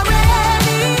 Am I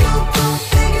ready? You gon'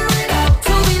 figure it out.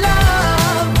 To be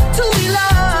loved, to be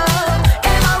loved.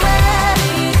 Am I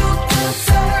ready?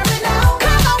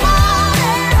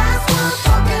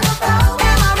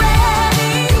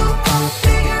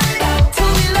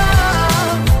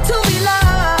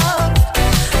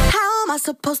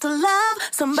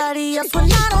 somebody else when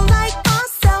I don't like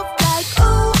myself. Like,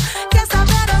 ooh, guess I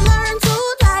better learn to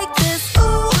like this.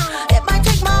 Ooh, it might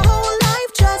take my whole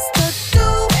life just to do.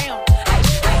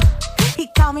 He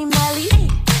called me Melly,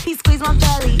 he squeezed my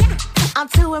belly. I'm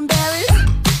too embarrassed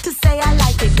to say I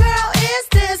like it. Girl, is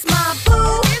this my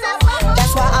boo?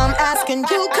 That's why I'm asking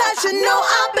you, cause you know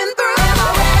I've been through. Am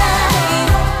I ready?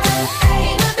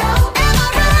 Am I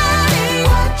ready?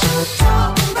 What you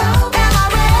talking about? Am I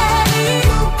ready?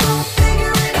 You gon'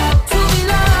 figure it out. To be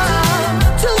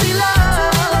loved, to be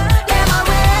loved. Am I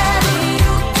ready?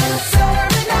 You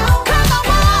deserve it now. Cause I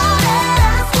want it.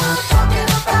 That's what I'm talking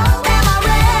about. Am I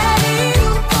ready? You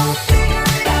gon' figure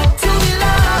it out. To be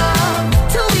loved,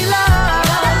 to be loved.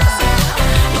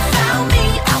 You found me,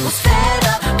 I was fed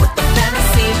up with the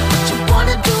fantasy. What you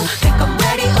wanna do? Think I'm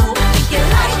ready? Ooh, think you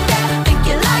like that? Think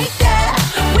you like that?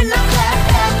 When I clap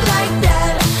back like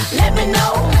that, let me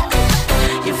know.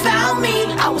 You found me,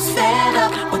 I was fed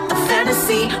up with the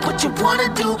fantasy. What you wanna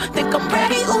do? Think I'm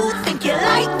ready? Ooh, think you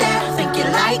like that? Think you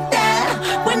like that?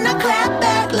 When I clap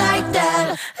back like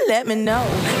that, let me know.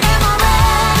 Am I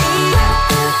ready?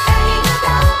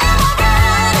 Am I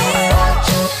ready? What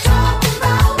you talking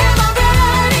about? Am I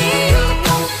ready? You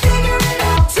gon' figure it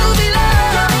out. To be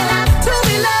loved, to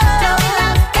be loved.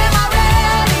 Am I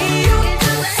ready? You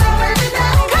deserve it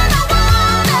now. Cause I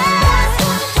want it. That's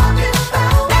what I'm talking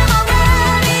about. Am I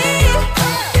ready? You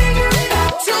gon' figure it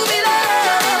out. To be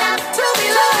loved, to be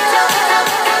loved.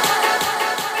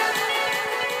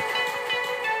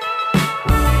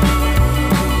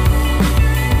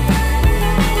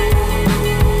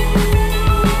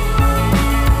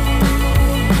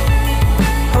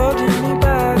 Holding me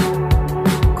back,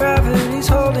 gravity's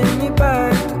holding me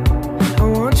back. I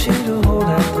want you to hold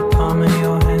out the palm of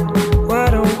your hand. Why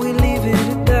don't we leave it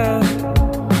at that?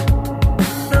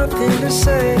 Nothing to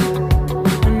say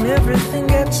when everything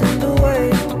gets in the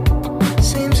way.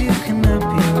 Seems you cannot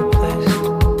be replaced,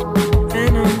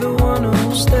 and I'm the one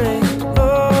who'll stay.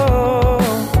 Oh,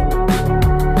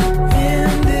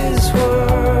 in this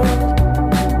world,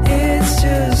 it's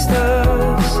just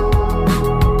us.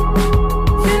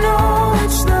 You know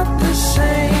it's not the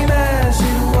same as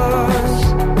it was.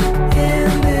 In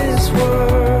this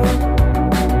world,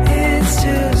 it's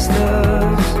just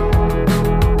us.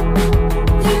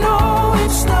 You know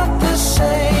it's not the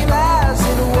same as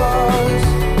it was.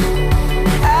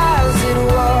 As it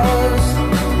was.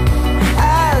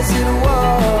 As it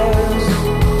was.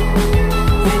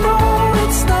 You know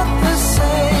it's not the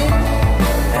same.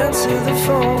 Answer the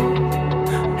phone.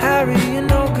 Harry, you're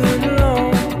no good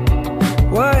alone.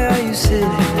 Why are you sitting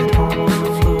at home on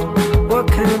the floor? What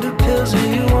kind of pills are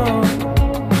you on?